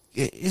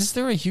is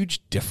there a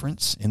huge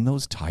difference in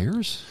those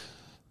tires?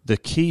 The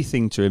key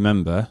thing to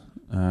remember,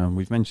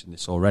 we've mentioned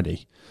this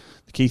already,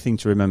 the key thing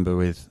to remember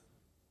with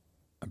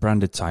a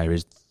branded tyre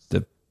is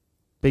the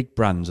big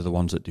brands are the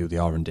ones that do the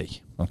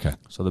R&D. Okay.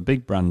 So the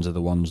big brands are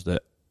the ones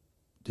that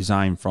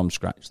design from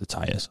scratch the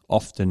tyres,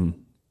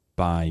 often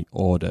by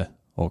order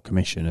or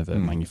commission of a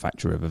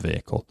manufacturer of a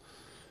vehicle.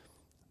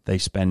 They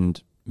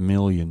spend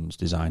millions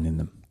designing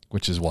them.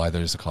 Which is why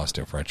there's a cost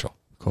differential.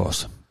 Of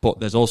course. But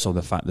there's also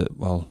the fact that,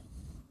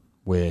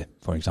 we're,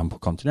 for example,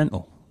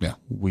 Continental. Yeah.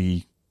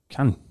 We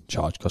can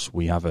charge because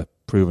we have a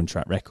proven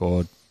track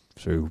record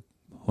through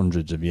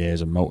hundreds of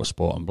years of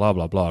motorsport and blah,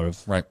 blah, blah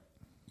of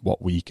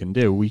what we can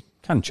do. We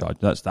can charge.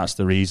 That's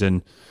the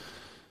reason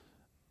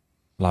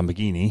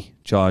Lamborghini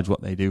charge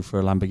what they do for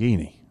a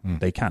Lamborghini.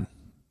 They can.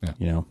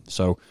 Yeah.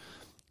 So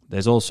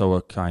there's also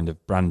a kind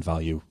of brand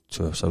value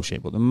to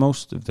associate, but the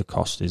most of the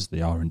cost is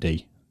the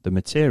R&D. The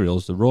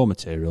materials, the raw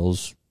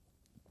materials,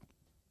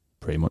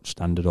 pretty much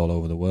standard all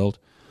over the world.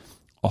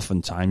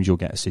 Oftentimes you'll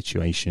get a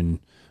situation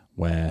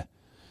where,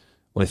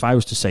 if I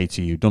was to say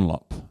to you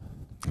Dunlop,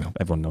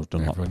 everyone knows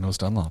Dunlop. Everyone knows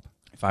Dunlop.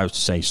 If I was to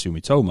say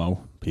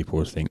Sumitomo, people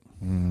would think,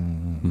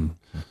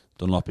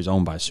 Dunlop is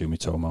owned by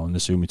Sumitomo, and the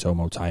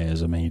Sumitomo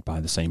tyres are made by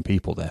the same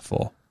people,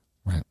 therefore.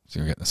 Right, so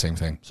you get the same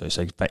thing. So it's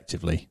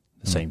effectively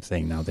the same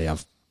thing. Now they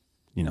have,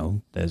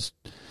 there's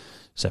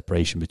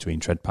separation between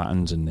tread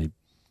patterns and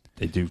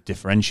they do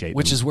differentiate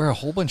Which them. is where a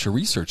whole bunch of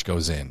research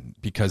goes in,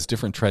 because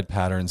different tread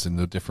patterns and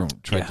the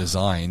different tread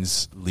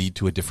designs lead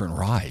to a different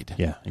ride.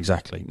 Yeah,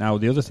 exactly. Now,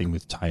 the other thing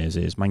with tyres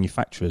is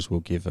manufacturers will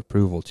give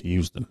approval to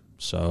use them.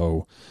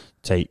 So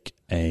take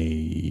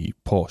a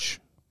Porsche.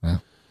 Yeah.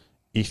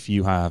 If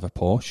you have a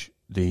Porsche,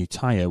 the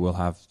tyre will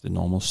have the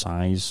normal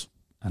size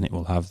and it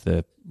will have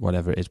the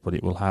whatever it is, but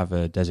it will have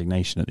a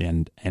designation at the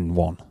end,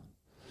 N1.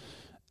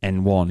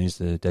 N1 is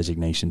the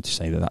designation to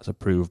say that that's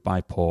approved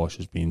by Porsche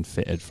as being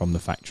fitted from the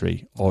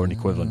factory or an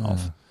equivalent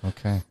of.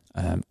 Okay.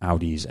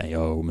 Audi's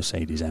AO,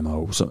 Mercedes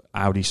MO. So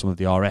Audi, some of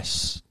the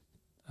RS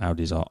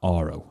Audis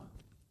are RO.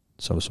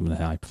 So some of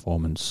the high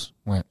performance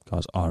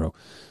cars RO.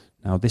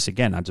 Now this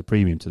again adds a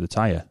premium to the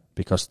tyre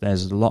because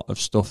there's a lot of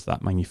stuff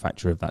that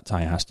manufacturer of that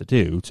tyre has to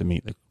do to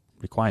meet the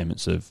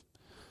requirements of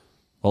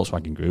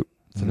Volkswagen Group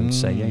for them to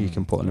say, you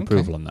can put an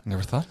approval on that.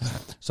 Never thought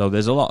of that. So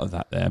there's a lot of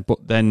that there.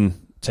 But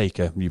then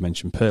you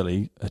mentioned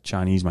Pirelli, a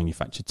Chinese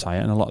manufactured tyre,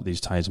 and a lot of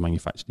these tyres are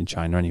manufactured in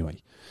China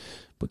anyway.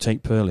 But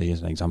take Pirelli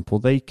as an example.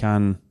 They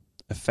can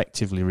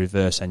effectively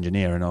reverse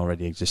engineer an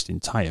already existing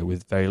tyre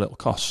with very little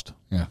cost.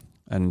 Yeah.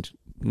 And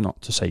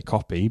not to say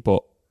copy,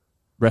 but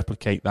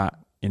replicate that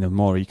in a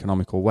more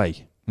economical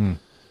way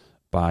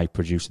by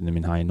producing them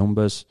in higher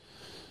numbers,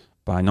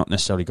 by not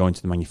necessarily going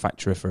to the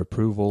manufacturer for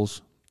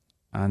approvals,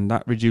 and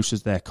that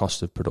reduces their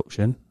cost of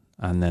production,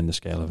 and then the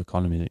scale of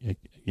economy,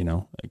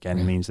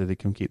 means that they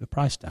can keep the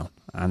price down.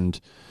 And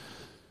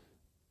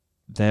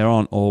there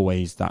aren't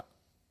always that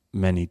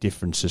many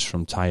differences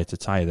from tyre to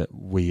tyre that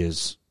we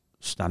as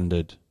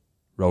standard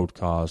road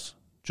cars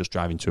just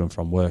driving to and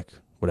from work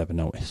would ever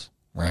notice.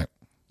 Right.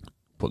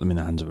 Put them in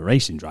the hands of a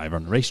racing driver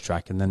on a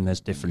racetrack, and then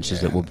there's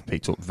differences that will be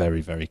picked up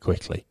very, very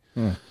quickly.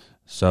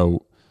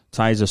 So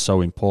tyres are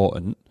so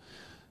important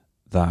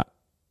that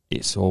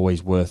it's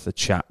always worth a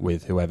chat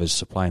with whoever's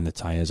supplying the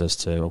tyres as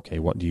to, okay,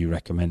 what do you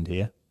recommend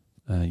here?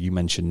 You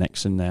mentioned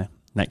Nexon there.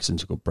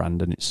 Nexon's a good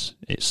brand, and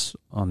it's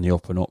on the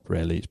up and up,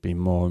 really. It's been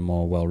more and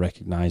more well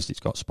recognised. It's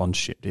got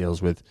sponsorship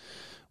deals with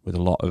a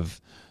lot of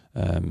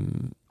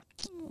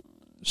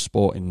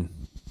sporting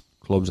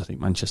clubs. I think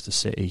Manchester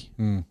City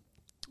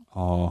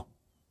are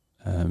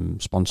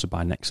sponsored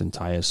by Nexon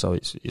tyres, so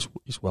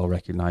it's well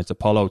recognised.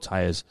 Apollo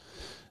tyres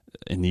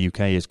in the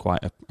UK is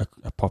quite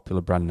a popular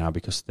brand now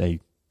because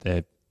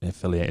they're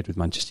affiliated with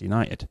Manchester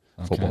United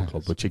Football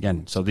Club, which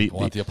again, so the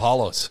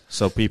Apollos.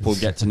 So people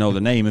get to know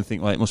the name and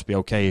think, well, it must be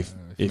okay if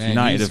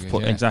United have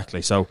put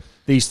exactly. So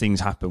these things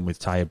happen with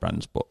tyre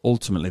brands, but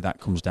ultimately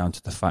that comes down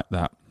to the fact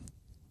that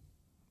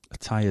a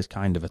tyre is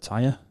kind of a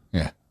tyre.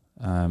 Yeah.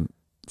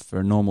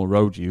 for normal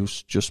road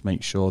use, just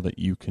make sure that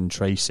you can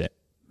trace it.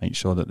 Make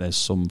sure that there's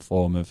some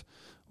form of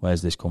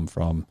where's this come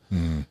from.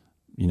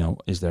 You know,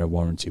 is there a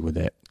warranty with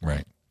it?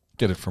 Right.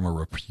 Get it from a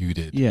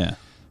reputed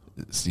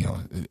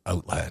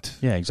outlet.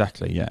 Yeah,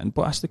 exactly. Yeah,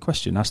 but ask the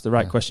question. Ask the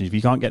right questions. If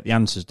you can't get the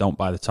answers, don't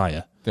buy the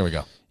tyre. There we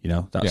go. You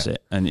know, that's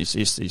it. And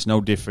it's no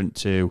different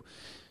to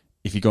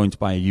if you're going to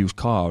buy a used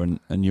car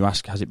and you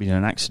ask, has it been in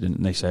an accident?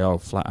 And they say, oh,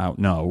 flat out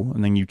no.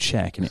 And then you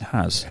check and it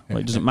has. Well,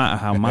 it doesn't matter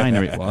how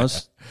minor it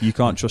was. You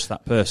can't trust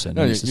that person.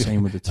 No, it's the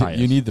same with the tyres.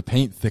 You need the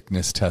paint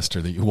thickness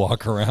tester that you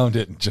walk around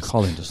it and just...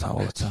 Colin does that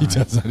all the time. He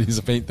does that. He's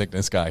a paint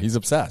thickness guy. He's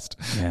obsessed.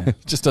 Yeah. He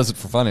just does it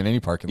for fun in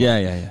any parking lot.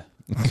 Yeah.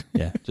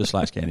 Yeah, just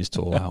likes getting his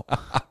tool out.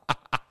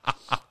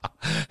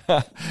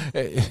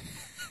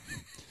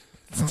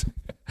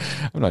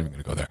 I'm not even going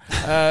to go there.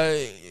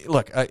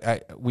 Look,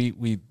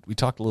 we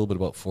talked a little bit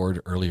about Ford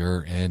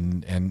earlier,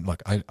 and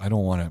look, I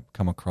don't want to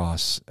come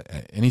across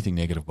anything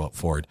negative about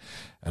Ford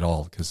at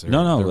all because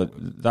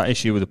that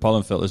issue with the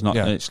pollen filter is not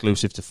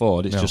exclusive to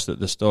Ford. It's just that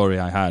the story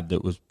I had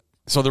that was.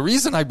 So the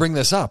reason I bring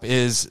this up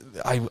is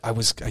I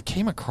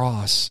came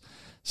across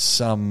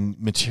some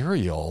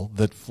material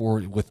that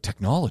with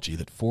technology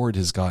that Ford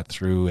has got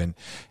through, and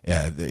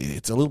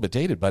it's a little bit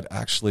dated, but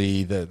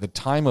actually the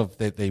time of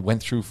that they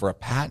went through for a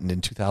patent in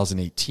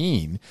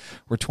 2018,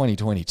 we're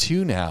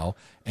 2022 now,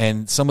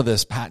 and some of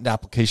this patent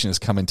application has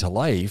come into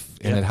life,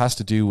 and it has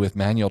to do with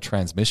manual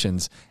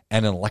transmissions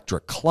and an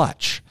electric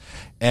clutch.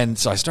 And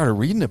so I started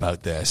reading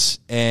about this,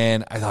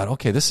 and I thought,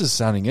 okay, this is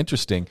sounding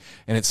interesting,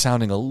 and it's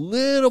sounding a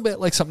little bit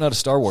like something out of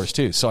Star Wars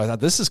too. So I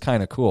thought this is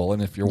kind of cool,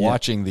 and if you're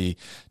watching the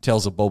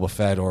Tales of Boba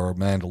Fett or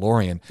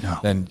Mandalorian,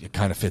 then it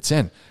kind of fits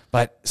in.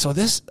 But so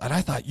this, and I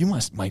thought you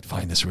might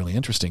find this really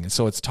interesting. And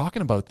so it's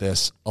talking about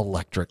this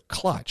electric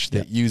clutch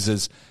that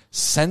uses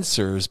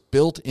sensors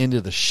built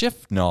into the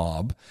shift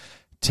knob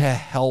to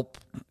help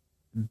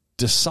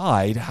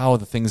decide how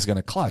the thing's going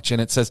to clutch. And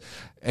it says,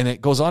 and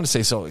it goes on to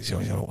say, so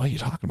what are you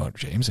talking about,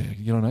 James?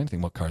 You don't know anything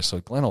about cars.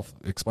 So Glenn will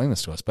explain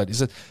this to us. But he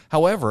said,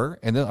 however,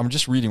 and then I'm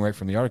just reading right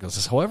from the article, it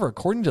says, however,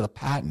 according to the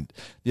patent,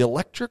 the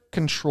electric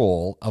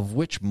control of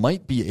which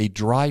might be a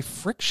dry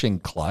friction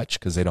clutch,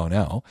 because they don't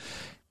know,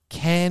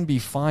 can be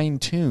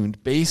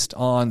fine-tuned based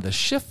on the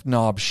shift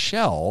knob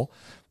shell,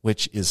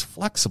 which is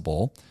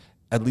flexible,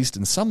 at least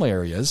in some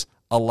areas,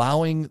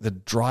 allowing the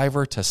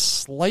driver to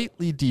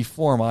slightly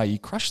deform, i.e.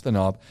 crush the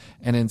knob,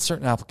 and in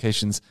certain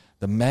applications,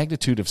 the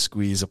magnitude of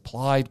squeeze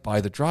applied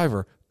by the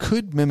driver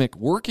could mimic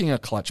working a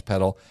clutch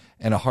pedal,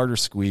 and a harder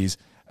squeeze,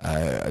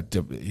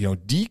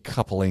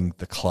 decoupling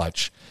the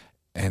clutch,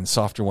 and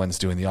softer ones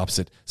doing the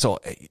opposite. So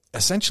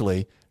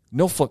essentially,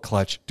 no foot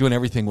clutch, doing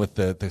everything with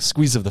the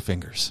squeeze of the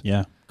fingers.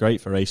 Yeah,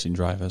 great for racing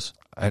drivers.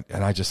 And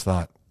I just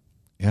thought,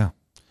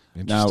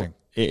 interesting. Now,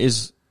 it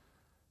is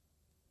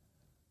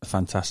a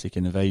fantastic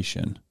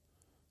innovation.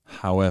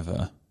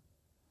 However,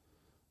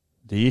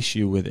 the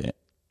issue with it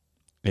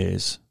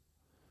is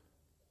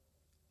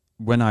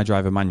when I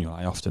drive a manual,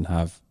 I often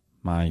have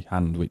my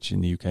hand, which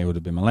in the UK would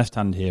have been my left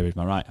hand here, is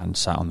my right hand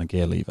sat on the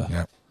gear lever.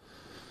 Yeah.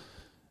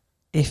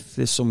 If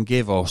there's some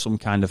give or some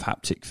kind of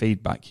haptic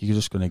feedback, you're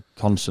just going to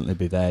constantly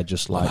be there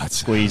just like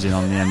squeezing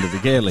on the end of the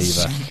gear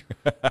lever.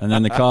 And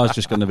then the car's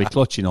just going to be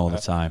clutching all the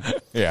time.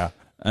 Yeah.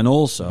 And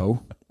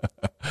also,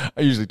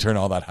 I usually turn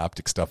all that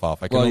haptic stuff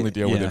off. I can only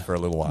deal with it for a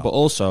little while. But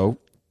also,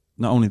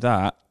 not only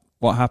that,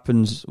 what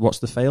happens, what's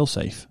the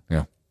fail-safe?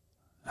 Yeah.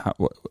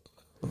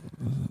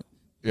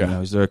 You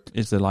know, is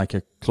there like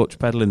a clutch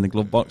pedal in the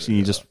glove box and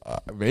you just...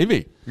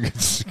 maybe.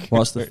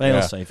 What's the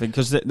fail-safe?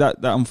 Because that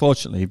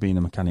unfortunately, being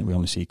a mechanic, we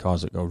only see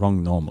cars that go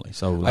wrong normally.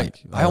 So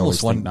like, I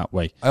almost think that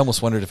way. I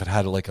almost wondered if it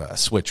had like a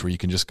switch where you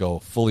can just go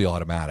fully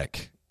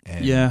automatic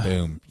and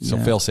boom. So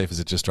fail-safe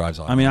is it just drives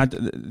on. I mean,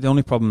 the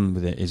only problem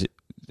with it is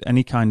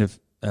any kind of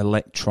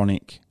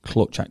electronic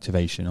clutch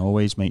activation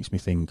always makes me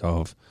think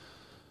of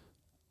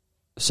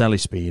Selly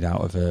Speed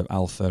out of a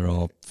Alfa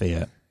or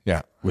Fiat,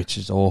 which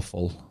is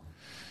awful,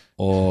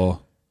 or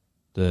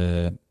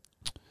the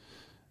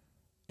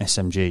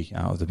SMG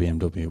out of the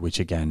BMW, which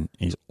again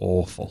is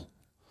awful.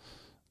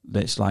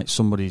 It's like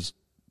somebody's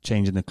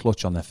changing the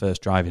clutch on their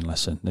first driving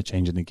lesson. They're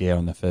changing the gear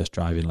on their first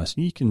driving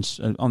lesson. You can,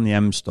 on the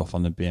M stuff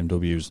on the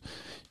BMWs,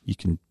 you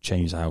can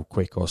change how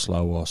quick or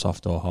slow or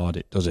soft or hard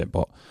it does it,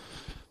 but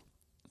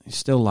it's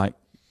still like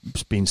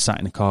being sat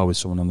in a car with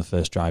someone on the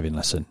first driving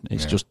lesson.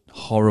 It's just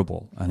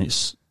horrible and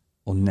it's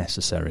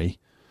unnecessary.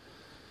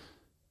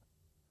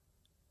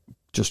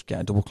 Just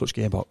get a double clutch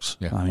gearbox.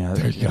 Yeah. I mean,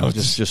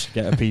 just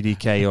get a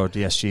PDK or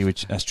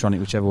DSG, S-tronic,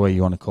 whichever way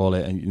you want to call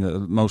it. And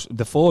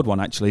the Ford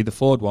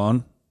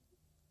one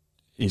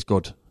is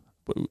good.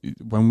 But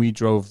when we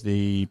drove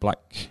the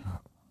Black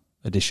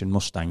Edition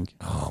Mustang,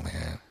 oh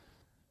man,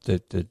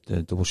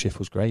 the double shift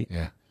was great.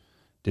 Yeah.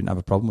 Didn't have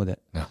a problem with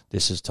it. No.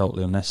 This is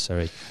totally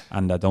unnecessary,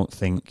 and I don't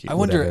think I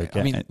wonder.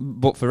 I mean,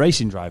 but for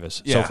racing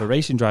drivers, so for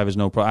racing drivers,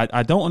 no problem.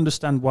 I don't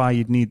understand why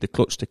you'd need the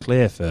clutch to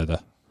clear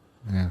further.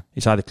 Yeah,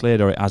 it's either cleared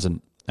or it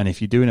hasn't. And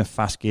if you're doing a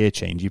fast gear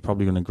change, you're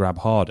probably going to grab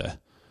harder.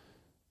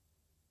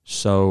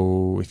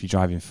 So if you're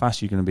driving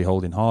fast, you're going to be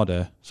holding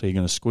harder. So you're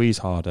going to squeeze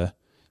harder.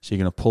 So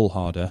you're going to pull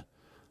harder.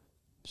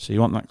 So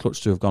you want that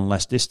clutch to have gone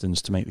less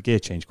distance to make the gear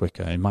change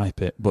quicker, in my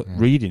pit. But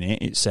reading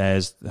it, it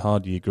says the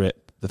harder you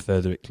grip, the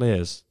further it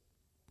clears.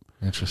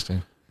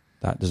 Interesting.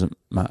 That doesn't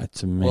matter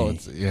to me.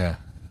 Well,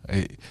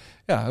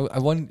 I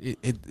want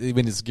it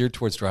when it's geared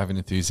towards driving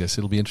enthusiasts.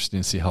 It'll be interesting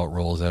to see how it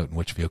rolls out and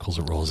which vehicles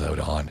it rolls out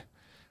on.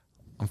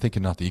 I'm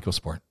thinking not the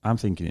EcoSport. I'm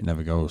thinking it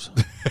never goes.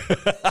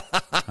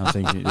 I'm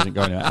thinking it doesn't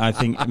go anywhere. I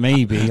think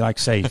maybe, like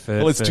say,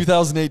 it's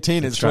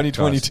 2018, it's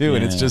 2022,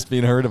 and it's just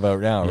being heard about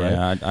now,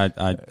 right?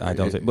 Yeah, I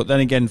don't think. But then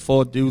again,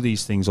 Ford do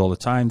these things all the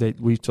time.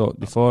 We've talked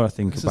before, I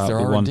think, this about is their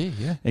the R&D, one.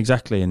 yeah.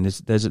 Exactly, and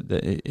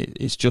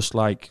it's just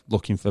like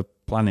looking for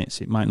planets.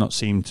 It might not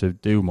seem to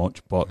do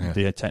much, but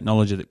the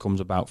technology that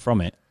comes about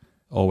from it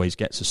always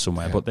gets us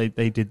somewhere. Yeah. But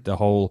they did the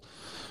whole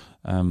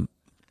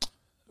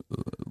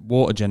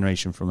water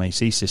generation from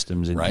AC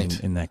systems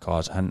in their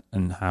cars,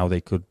 and how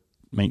they could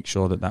make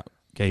sure that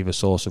gave a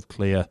source of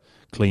clear,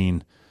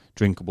 clean,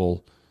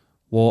 drinkable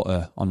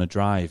water on a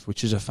drive,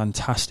 which is a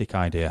fantastic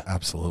idea.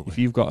 Absolutely. If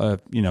you've got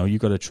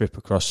a trip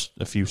across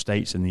a few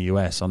states in the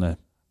US in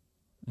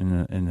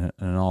an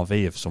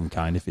RV of some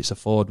kind, if it's a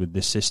Ford with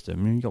this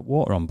system, you've got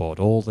water on board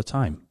all the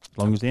time, as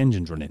long as the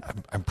engine's running.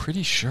 I'm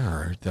pretty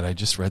sure that I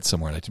just read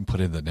somewhere, and I didn't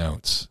put it in the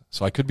notes,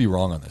 so I could be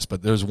wrong on this,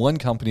 but there's one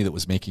company that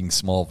was making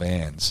small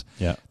vans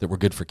that were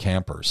good for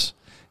campers,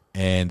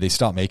 and they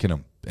stopped making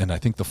them. And I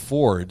think the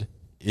Ford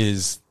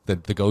is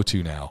the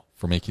go-to now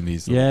for making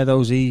these. Yeah,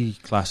 those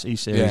E-Class,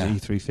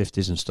 E-Series,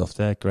 E350s and stuff,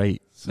 they're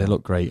great. They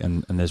look great,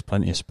 and there's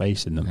plenty of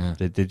space in them.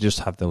 Yeah. They just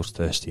have those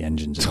thirsty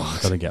engines.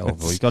 You've got to get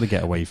over. You've got to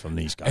get away from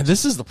these guys. And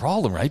this is the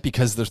problem, right?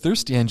 Because the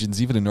thirsty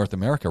engines, even in North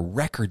America,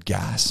 record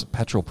gas,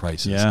 petrol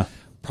prices. Yeah.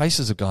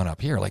 Prices have gone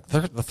up here. Like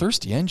the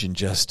thirsty engine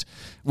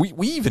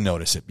we even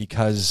notice it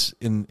because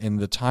in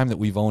the time that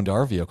we've owned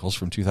our vehicles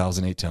from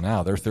 2008 till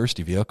now, they're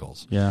thirsty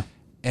vehicles. Yeah.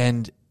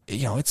 And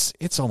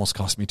it's almost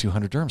cost me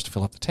 200 dirhams to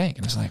fill up the tank,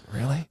 and it's like,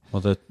 really?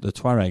 Well, the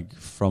Touareg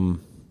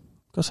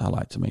because I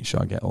like to make sure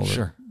I get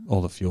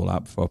all the fuel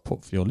out before I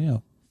put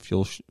fuel.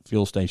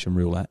 Fuel station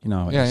roulette.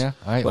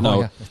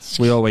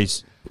 We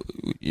always,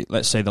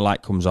 let's say the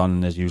light comes on,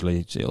 and there's usually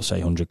it'll say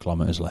 100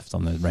 kilometers left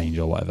on the range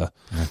or whatever.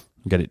 Yeah.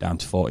 Get it down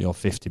to 40 or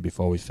 50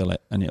 before we fill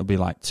it, and it'll be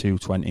like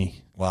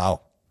 220.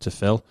 Wow. To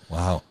fill.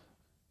 Wow.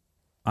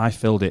 I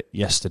filled it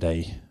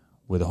yesterday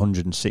with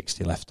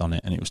 160 left on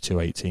it, and it was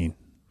 218.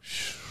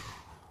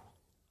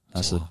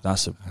 That's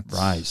a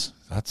rise.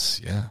 That's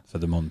for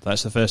the month.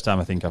 That's the first time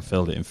I think I've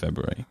filled it in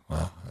February.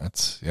 Wow,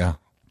 that's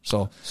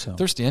So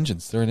thirsty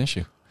engines, they're an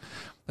issue.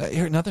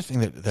 Here, another thing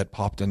that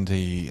popped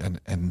into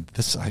and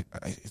this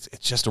it's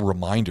just a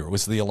reminder,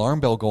 was the alarm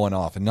bell going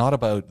off, and not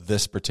about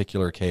this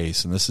particular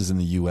case, and this is in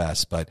the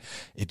U.S., but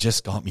it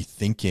just got me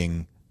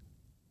thinking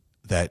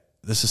that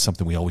this is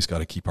something we always got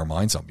to keep our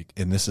minds on,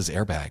 and this is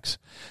airbags.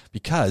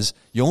 Because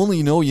you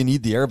only know you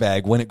need the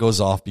airbag when it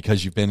goes off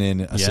because you've been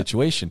in a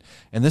situation.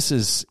 And this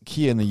is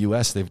Kia in the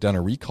U.S., they've done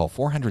a recall,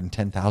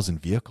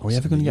 410,000 vehicles. Are we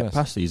ever going to get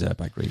past these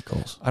airbag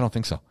recalls? I don't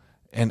think so.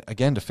 And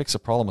again, to fix a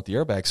problem with the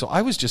airbag. So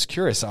I was just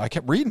curious. I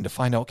kept reading to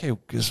find out, okay,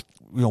 because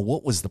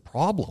what was the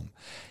problem?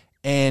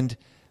 And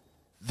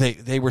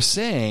they were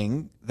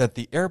saying that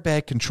the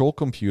airbag control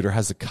computer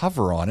has a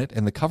cover on it,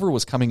 and the cover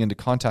was coming into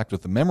contact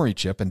with the memory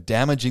chip and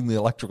damaging the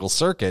electrical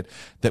circuit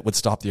that would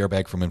stop the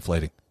airbag from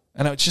inflating.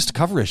 And it's just a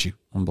cover issue.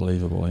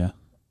 Unbelievable, yeah.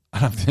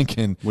 And I'm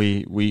thinking,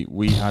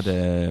 we had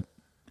a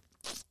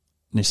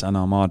Nissan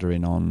Armada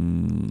in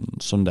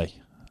on Sunday,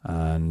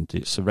 and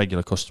it's a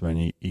regular customer,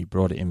 and he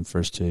brought it in for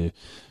us to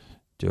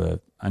do an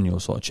annual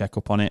sort of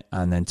checkup on it,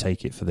 and then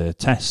take it for the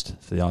test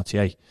for the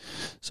RTA.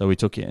 So we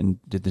took it and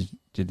did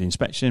the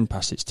inspection,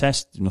 passed its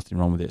test, nothing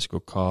wrong with it, it's a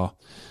good car.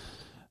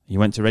 He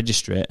went to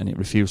register it, and it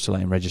refused to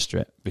let him register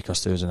it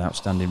because there was an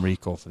outstanding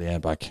recall for the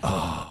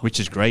airbag, which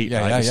is great.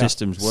 The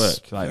systems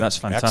work. That's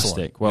fantastic.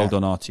 Excellent. Well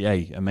done,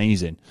 RTA.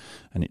 Amazing.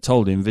 And it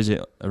told him,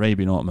 visit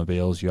Arabian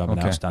Automobiles, you have an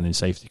outstanding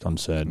safety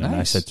concern. Nice. And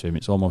I said to him,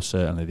 it's almost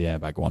certainly the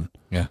airbag one.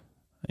 Yeah.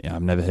 Yeah,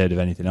 I've never heard of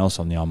anything else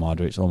on the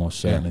Armada. It's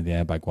almost certainly the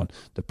airbag one.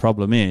 The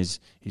problem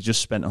is, he's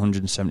just spent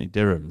 170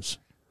 dirhams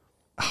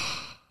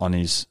on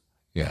his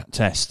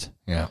test.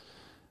 Yeah.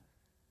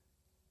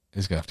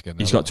 He's going to have to get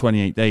another. He's got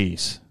 28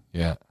 days.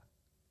 Yeah.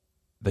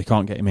 They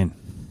can't get him in.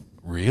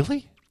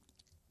 Really?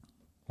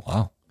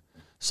 Wow.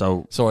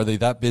 So are they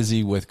that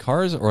busy with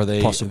cars, or are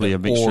they possibly a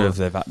mixture of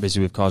they're that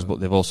busy with cars, but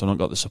they've also not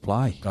got the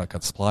supply.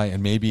 Got supply,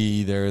 and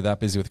maybe they're that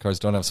busy with cars,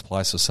 don't have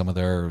supply, so some of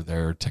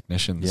their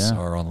technicians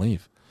are on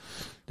leave.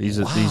 These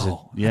are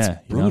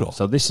brutal.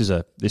 So this is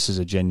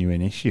a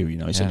genuine issue.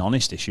 It's an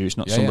honest issue. It's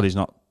not somebody's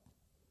not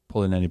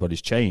pulling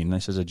anybody's chain.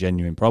 This is a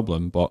genuine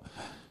problem, but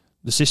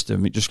the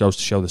system, it just goes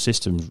to show the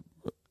system's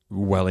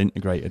well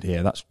integrated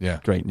here. That's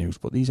great news.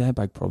 But these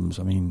airbag problems,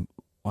 I mean,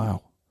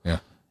 wow. Yeah.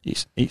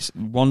 It's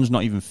one's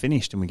not even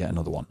finished and we get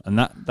another one.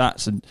 And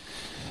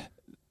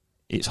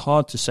it's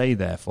hard to say,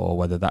 therefore,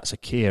 whether that's a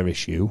Kia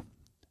issue,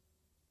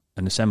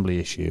 an assembly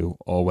issue,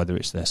 or whether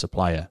it's their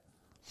supplier.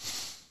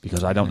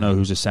 because I don't know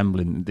who's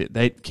assembling.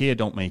 Kia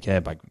don't make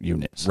airbag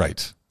units.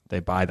 Right. They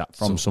buy that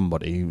from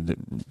somebody.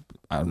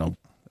 I don't know.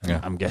 Yeah.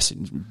 I'm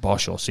guessing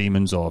Bosch or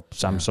Siemens or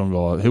Samsung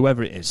or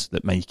whoever it is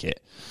that make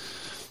it.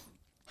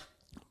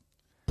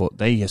 But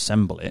they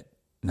assemble it.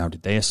 Now,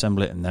 did they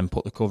assemble it and then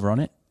put the cover on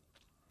it?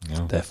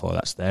 No. Therefore,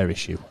 that's their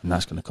issue, and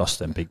that's going to cost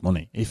them big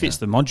money. If it's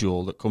the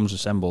module that comes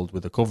assembled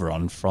with the cover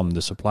on from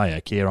the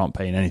supplier, Kia aren't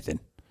paying anything.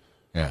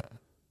 Yeah.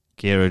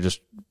 Kia are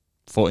just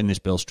footing this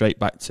bill straight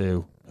back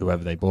to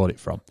whoever they bought it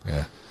from.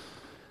 Yeah.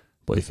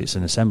 But if it's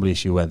an assembly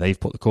issue where they've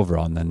put the cover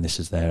on, then this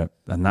is their,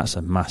 and that's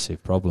a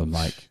massive problem.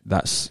 Like,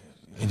 that's...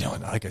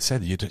 like I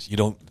said, you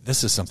don't.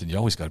 This is something you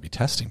always got to be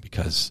testing,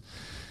 because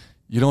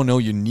you don't know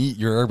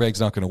your airbag's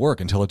not going to work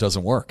until it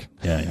doesn't work.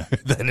 Yeah.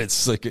 Then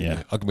it's like,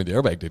 how come the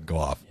airbag didn't go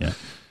off? Yeah.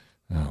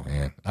 Oh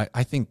man,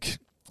 I think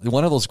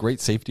one of those great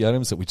safety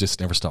items that we just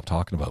never stop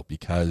talking about,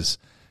 because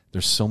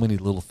there's so many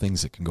little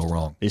things that can go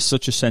wrong. It's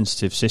such a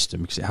sensitive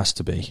system, because it has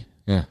to be.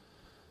 Yeah.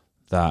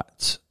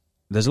 That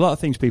there's a lot of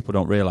things people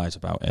don't realize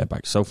about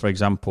airbags. So, for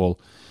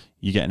example,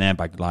 you get an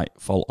airbag light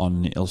fault on,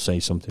 and it'll say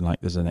something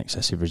like there's an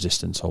excessive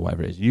resistance or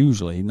whatever it is.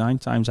 Usually, 9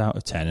 times out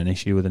of 10, an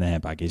issue with an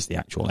airbag is the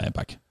actual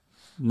airbag.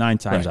 9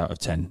 times out of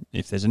 10,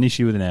 if there's an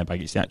issue with an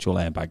airbag, it's the actual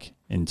airbag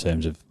in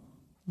terms of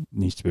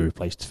needs to be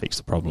replaced to fix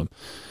the problem.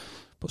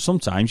 But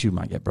sometimes you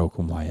might get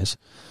broken wires.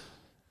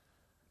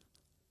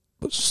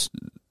 But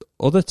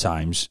other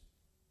times,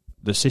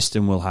 the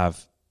system will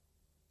have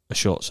a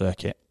short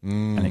circuit,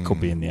 and it could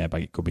be in the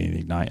airbag, it could be in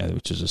the igniter,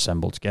 which is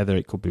assembled together,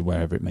 it could be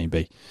wherever it may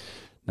be.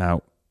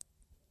 Now,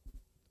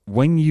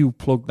 when you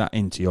plug that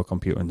into your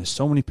computer, and there's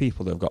so many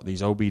people that have got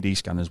these OBD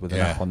scanners with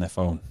an app on their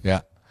phone.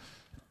 Yeah.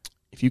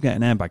 If you get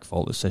an airbag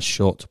fault that says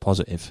short to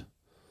positive,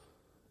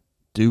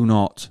 do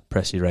not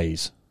press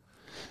erase.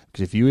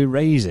 Because if you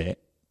erase it,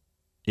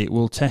 it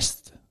will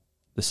test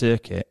the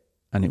circuit,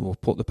 and it will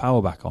put the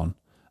power back on,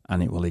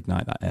 and it will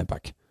ignite that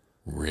airbag.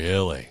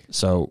 Really?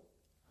 So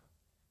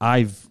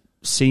I've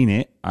seen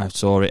it, I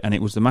saw it, and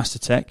it was the Master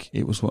Tech.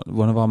 It was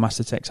one of our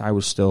Master Techs. I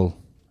was still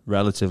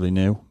relatively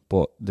new,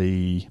 but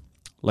the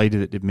lady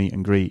that did meet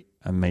and greet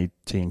and made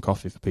tea and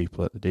coffee for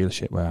people at the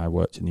dealership where I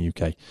worked in the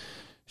UK,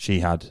 she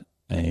had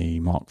a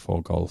Mark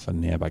IV Golf,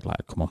 and the airbag light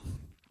had come on.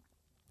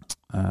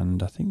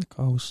 And I think the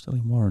car was still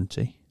in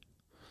warranty.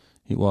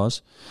 It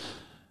was.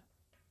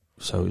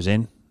 So it was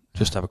in.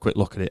 Just have a quick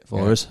look at it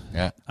for us.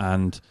 Yeah.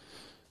 And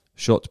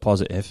short to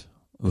positive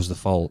was the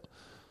fault.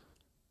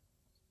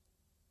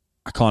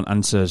 I can't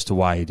answer as to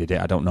why he did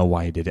it. I don't know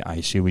why he did it. I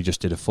assume he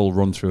just did a full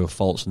run through of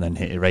faults and then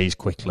hit erase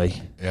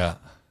quickly. Yeah.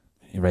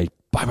 Erase,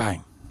 bang,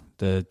 bang.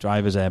 The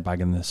driver's airbag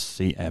and the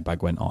seat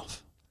airbag went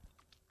off.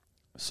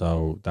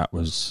 So that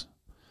was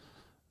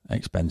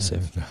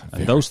expensive.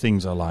 And those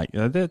things are like,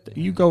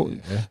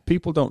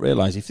 people don't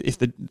realise if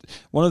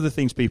one of the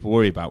things people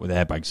worry about with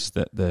airbags is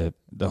that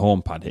the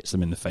horn pad hits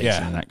them in the face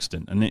in an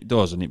accident. And it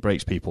does, and it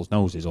breaks people's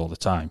noses all the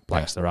time,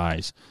 blacks their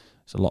eyes.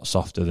 It's a lot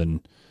softer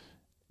than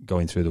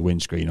going through the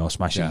windscreen or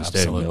smashing the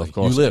steering wheel, of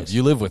course.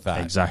 You live with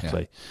that.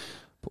 Exactly. Yeah.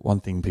 But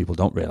one thing people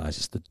don't realise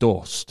is the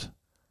dust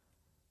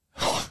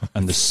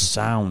and the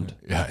sound.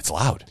 Yeah, it's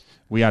loud.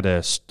 We had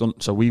a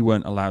stunt, so we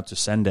weren't allowed to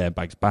send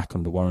airbags back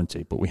under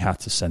warranty, but we had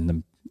to send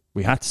them.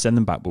 We had to send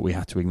them back, but we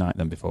had to ignite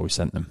them before we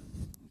sent them.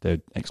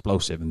 They're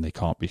explosive and they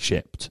can't be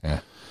shipped.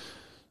 Yeah.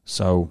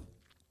 So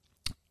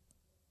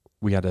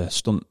we had a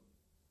stunt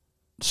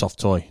soft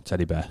toy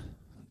teddy bear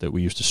that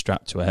we used to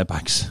strap to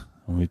airbags,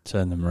 and we'd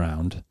turn them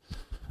around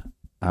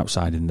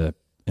outside in the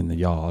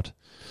yard,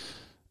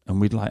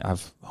 and we'd like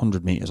have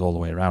 100 meters all the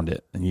way around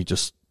it, and you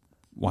just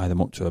wire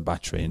them up to a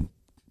battery and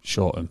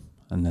short them,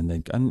 and then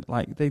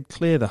they'd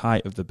clear the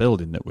height of the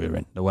building that we were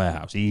in, the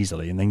warehouse,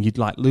 easily, and then you'd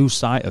like lose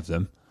sight of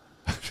them.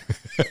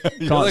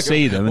 Can't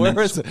see them, and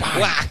where is it?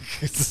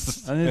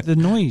 And the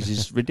noise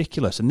is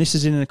ridiculous. And this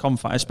is in a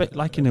confined,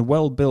 like in a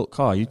well-built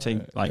car. You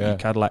take your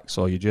Cadillacs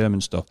or your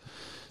German stuff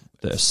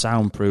that are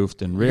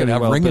soundproofed and really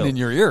well ringing built. In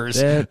your ears.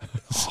 They're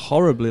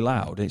horribly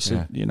loud. It's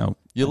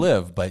you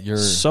live, but you're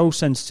so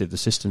sensitive. The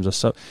systems are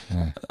so.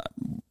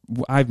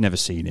 I've never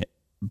seen it,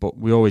 but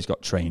we always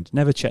got trained.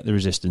 Never check the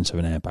resistance of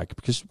an airbag,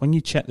 because when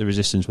you check the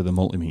resistance with a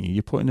multimeter,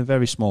 you're putting a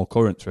very small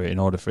current through it in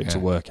order for it to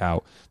work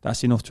out.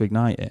 That's enough to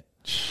ignite it.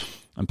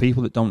 And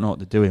people that don't know what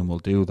they're doing will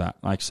do that.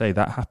 Like I say,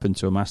 that happened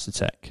to a Master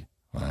Tech.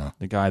 Wow.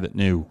 The guy that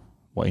knew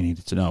what he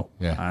needed to know.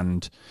 Yeah.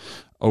 And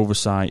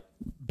oversight,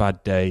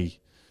 bad day,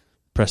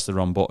 press the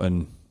wrong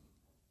button,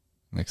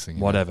 next thing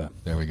whatever.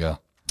 There we go.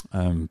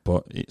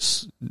 But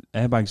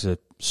airbags are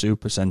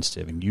super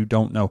sensitive, and you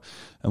don't know.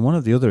 And one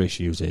of the other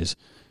issues is,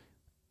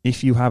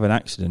 if you have an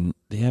accident,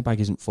 the airbag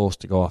isn't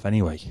forced to go off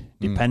anyway.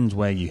 Depends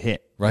where you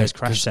hit. Right. There's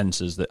crash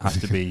sensors that have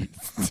to be...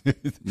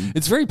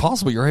 It's very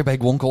possible your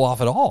airbag won't go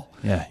off at all.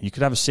 Yeah, you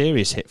could have a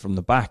serious hit from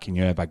the back and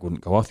your airbag wouldn't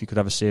go off. You could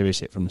have a serious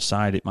hit from the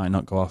side, it might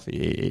not go off.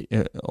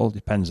 It all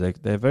depends.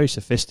 They're very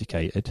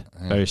sophisticated,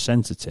 very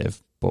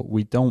sensitive, but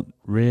we don't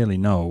really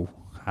know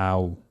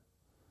how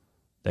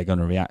they're going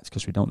to react,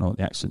 because we don't know what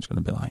the accident's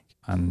going to be like.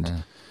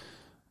 And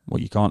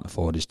what you can't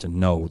afford is to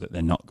know that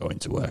they're not going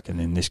to work. And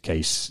in this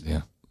case...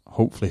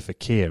 hopefully for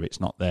Kia, it's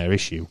not their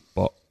issue.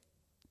 But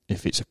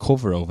if it's a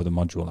cover over the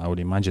module, I would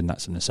imagine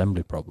that's an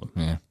assembly problem.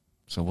 Yeah.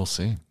 So we'll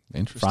see.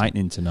 Interesting.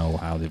 Frightening to know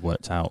how they've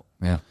worked out.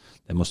 Yeah.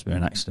 There must have been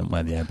an accident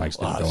where the airbags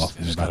didn't go off,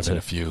 and they've had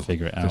to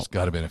figure it out. There's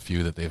got to have been a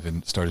few that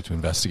they've started to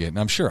investigate. And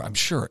I'm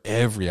sure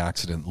every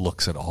accident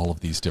looks at all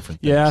of these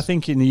different things. Yeah, I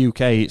think in the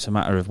UK it's a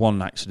matter of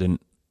one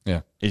accident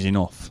Yeah. is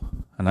enough.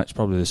 And that's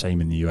probably the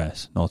same in the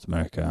US, North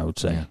America, I would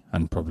say, Yeah.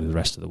 and probably the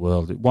rest of the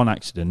world. One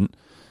accident,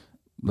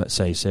 let's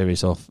say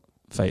serious or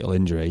fatal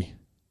injury,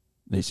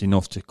 it's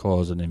enough to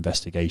cause an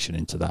investigation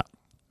into that,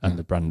 and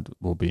the brand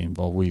will be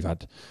involved. We've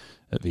had,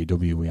 at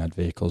VW, we had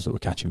vehicles that were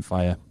catching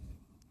fire.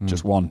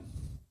 Just one.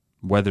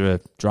 Whether a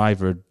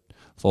driver had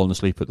fallen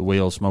asleep at the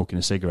wheel smoking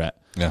a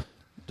cigarette,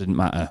 didn't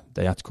matter.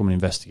 They had to come and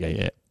investigate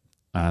it.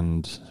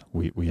 And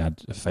we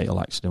had a fatal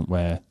accident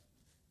where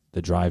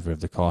the driver of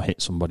the car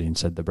hit somebody and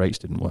said the brakes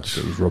didn't work.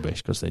 It was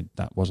rubbish because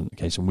that wasn't the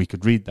case. And we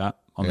could read that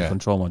on the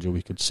control module.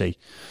 We could see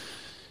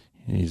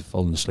he's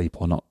fallen asleep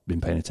or not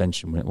been paying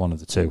attention, one of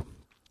the two.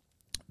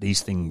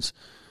 These things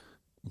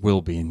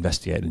will be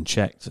investigated and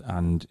checked,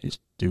 and it's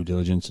due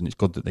diligence, and it's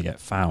good that they get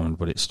found,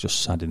 but it's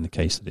just sad in the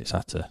case that it's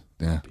had to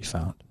be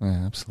found.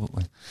 Yeah,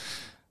 absolutely.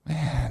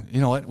 Man,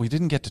 you know what? We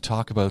didn't get to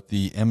talk about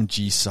the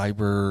MG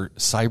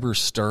Cyber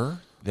Stir.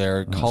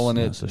 They're calling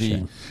it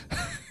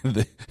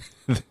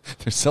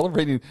they're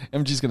celebrating.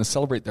 MG's going to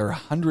celebrate their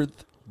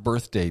 100th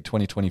birthday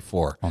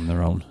 2024 on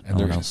their own, and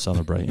they're going to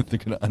celebrate. They're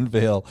going to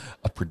unveil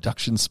a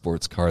production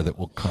sports car that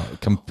will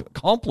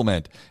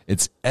complement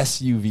its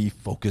SUV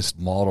focused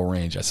model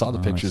range. I saw the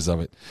pictures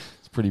of it.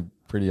 It's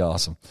pretty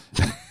awesome.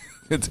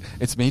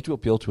 It's made to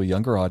appeal to a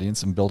younger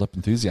audience and build up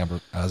enthusiasm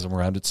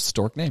around its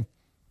historic name.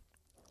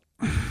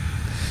 We're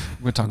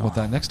going to talk about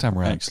that next time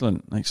around.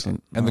 Excellent.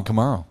 And the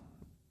Camaro.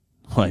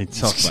 Why you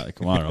talk about the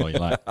Camaro? You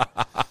like?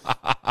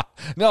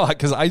 No,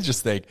 because I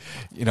just think,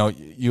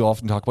 you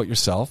often talk about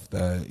yourself,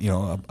 a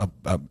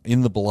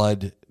in the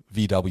blood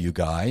VW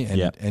guy,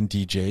 and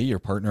DJ, your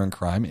partner in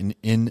crime, an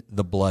in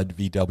the blood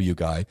VW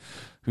guy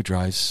who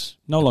drives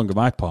no longer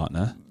my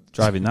partner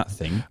driving that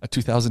thing, a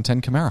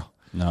 2010 Camaro.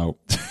 No.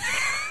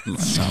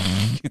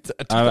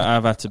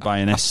 I've had to buy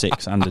an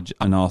S6 and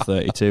an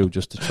R32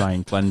 just to try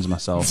and cleanse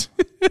myself.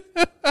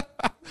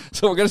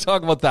 So we're going to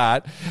talk about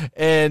that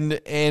and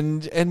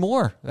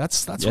more.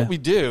 That's what we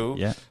do.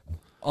 Yeah.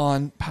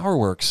 On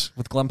Powerworks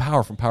with Glenn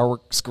Power from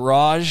Powerworks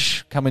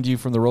Garage, coming to you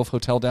from the Rove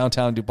Hotel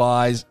downtown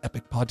Dubai's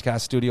Epic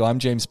Podcast Studio. I'm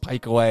James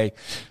Piecowye. We're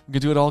going to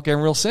do it all again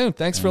real soon.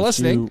 Thanks for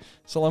listening.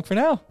 So long for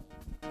now.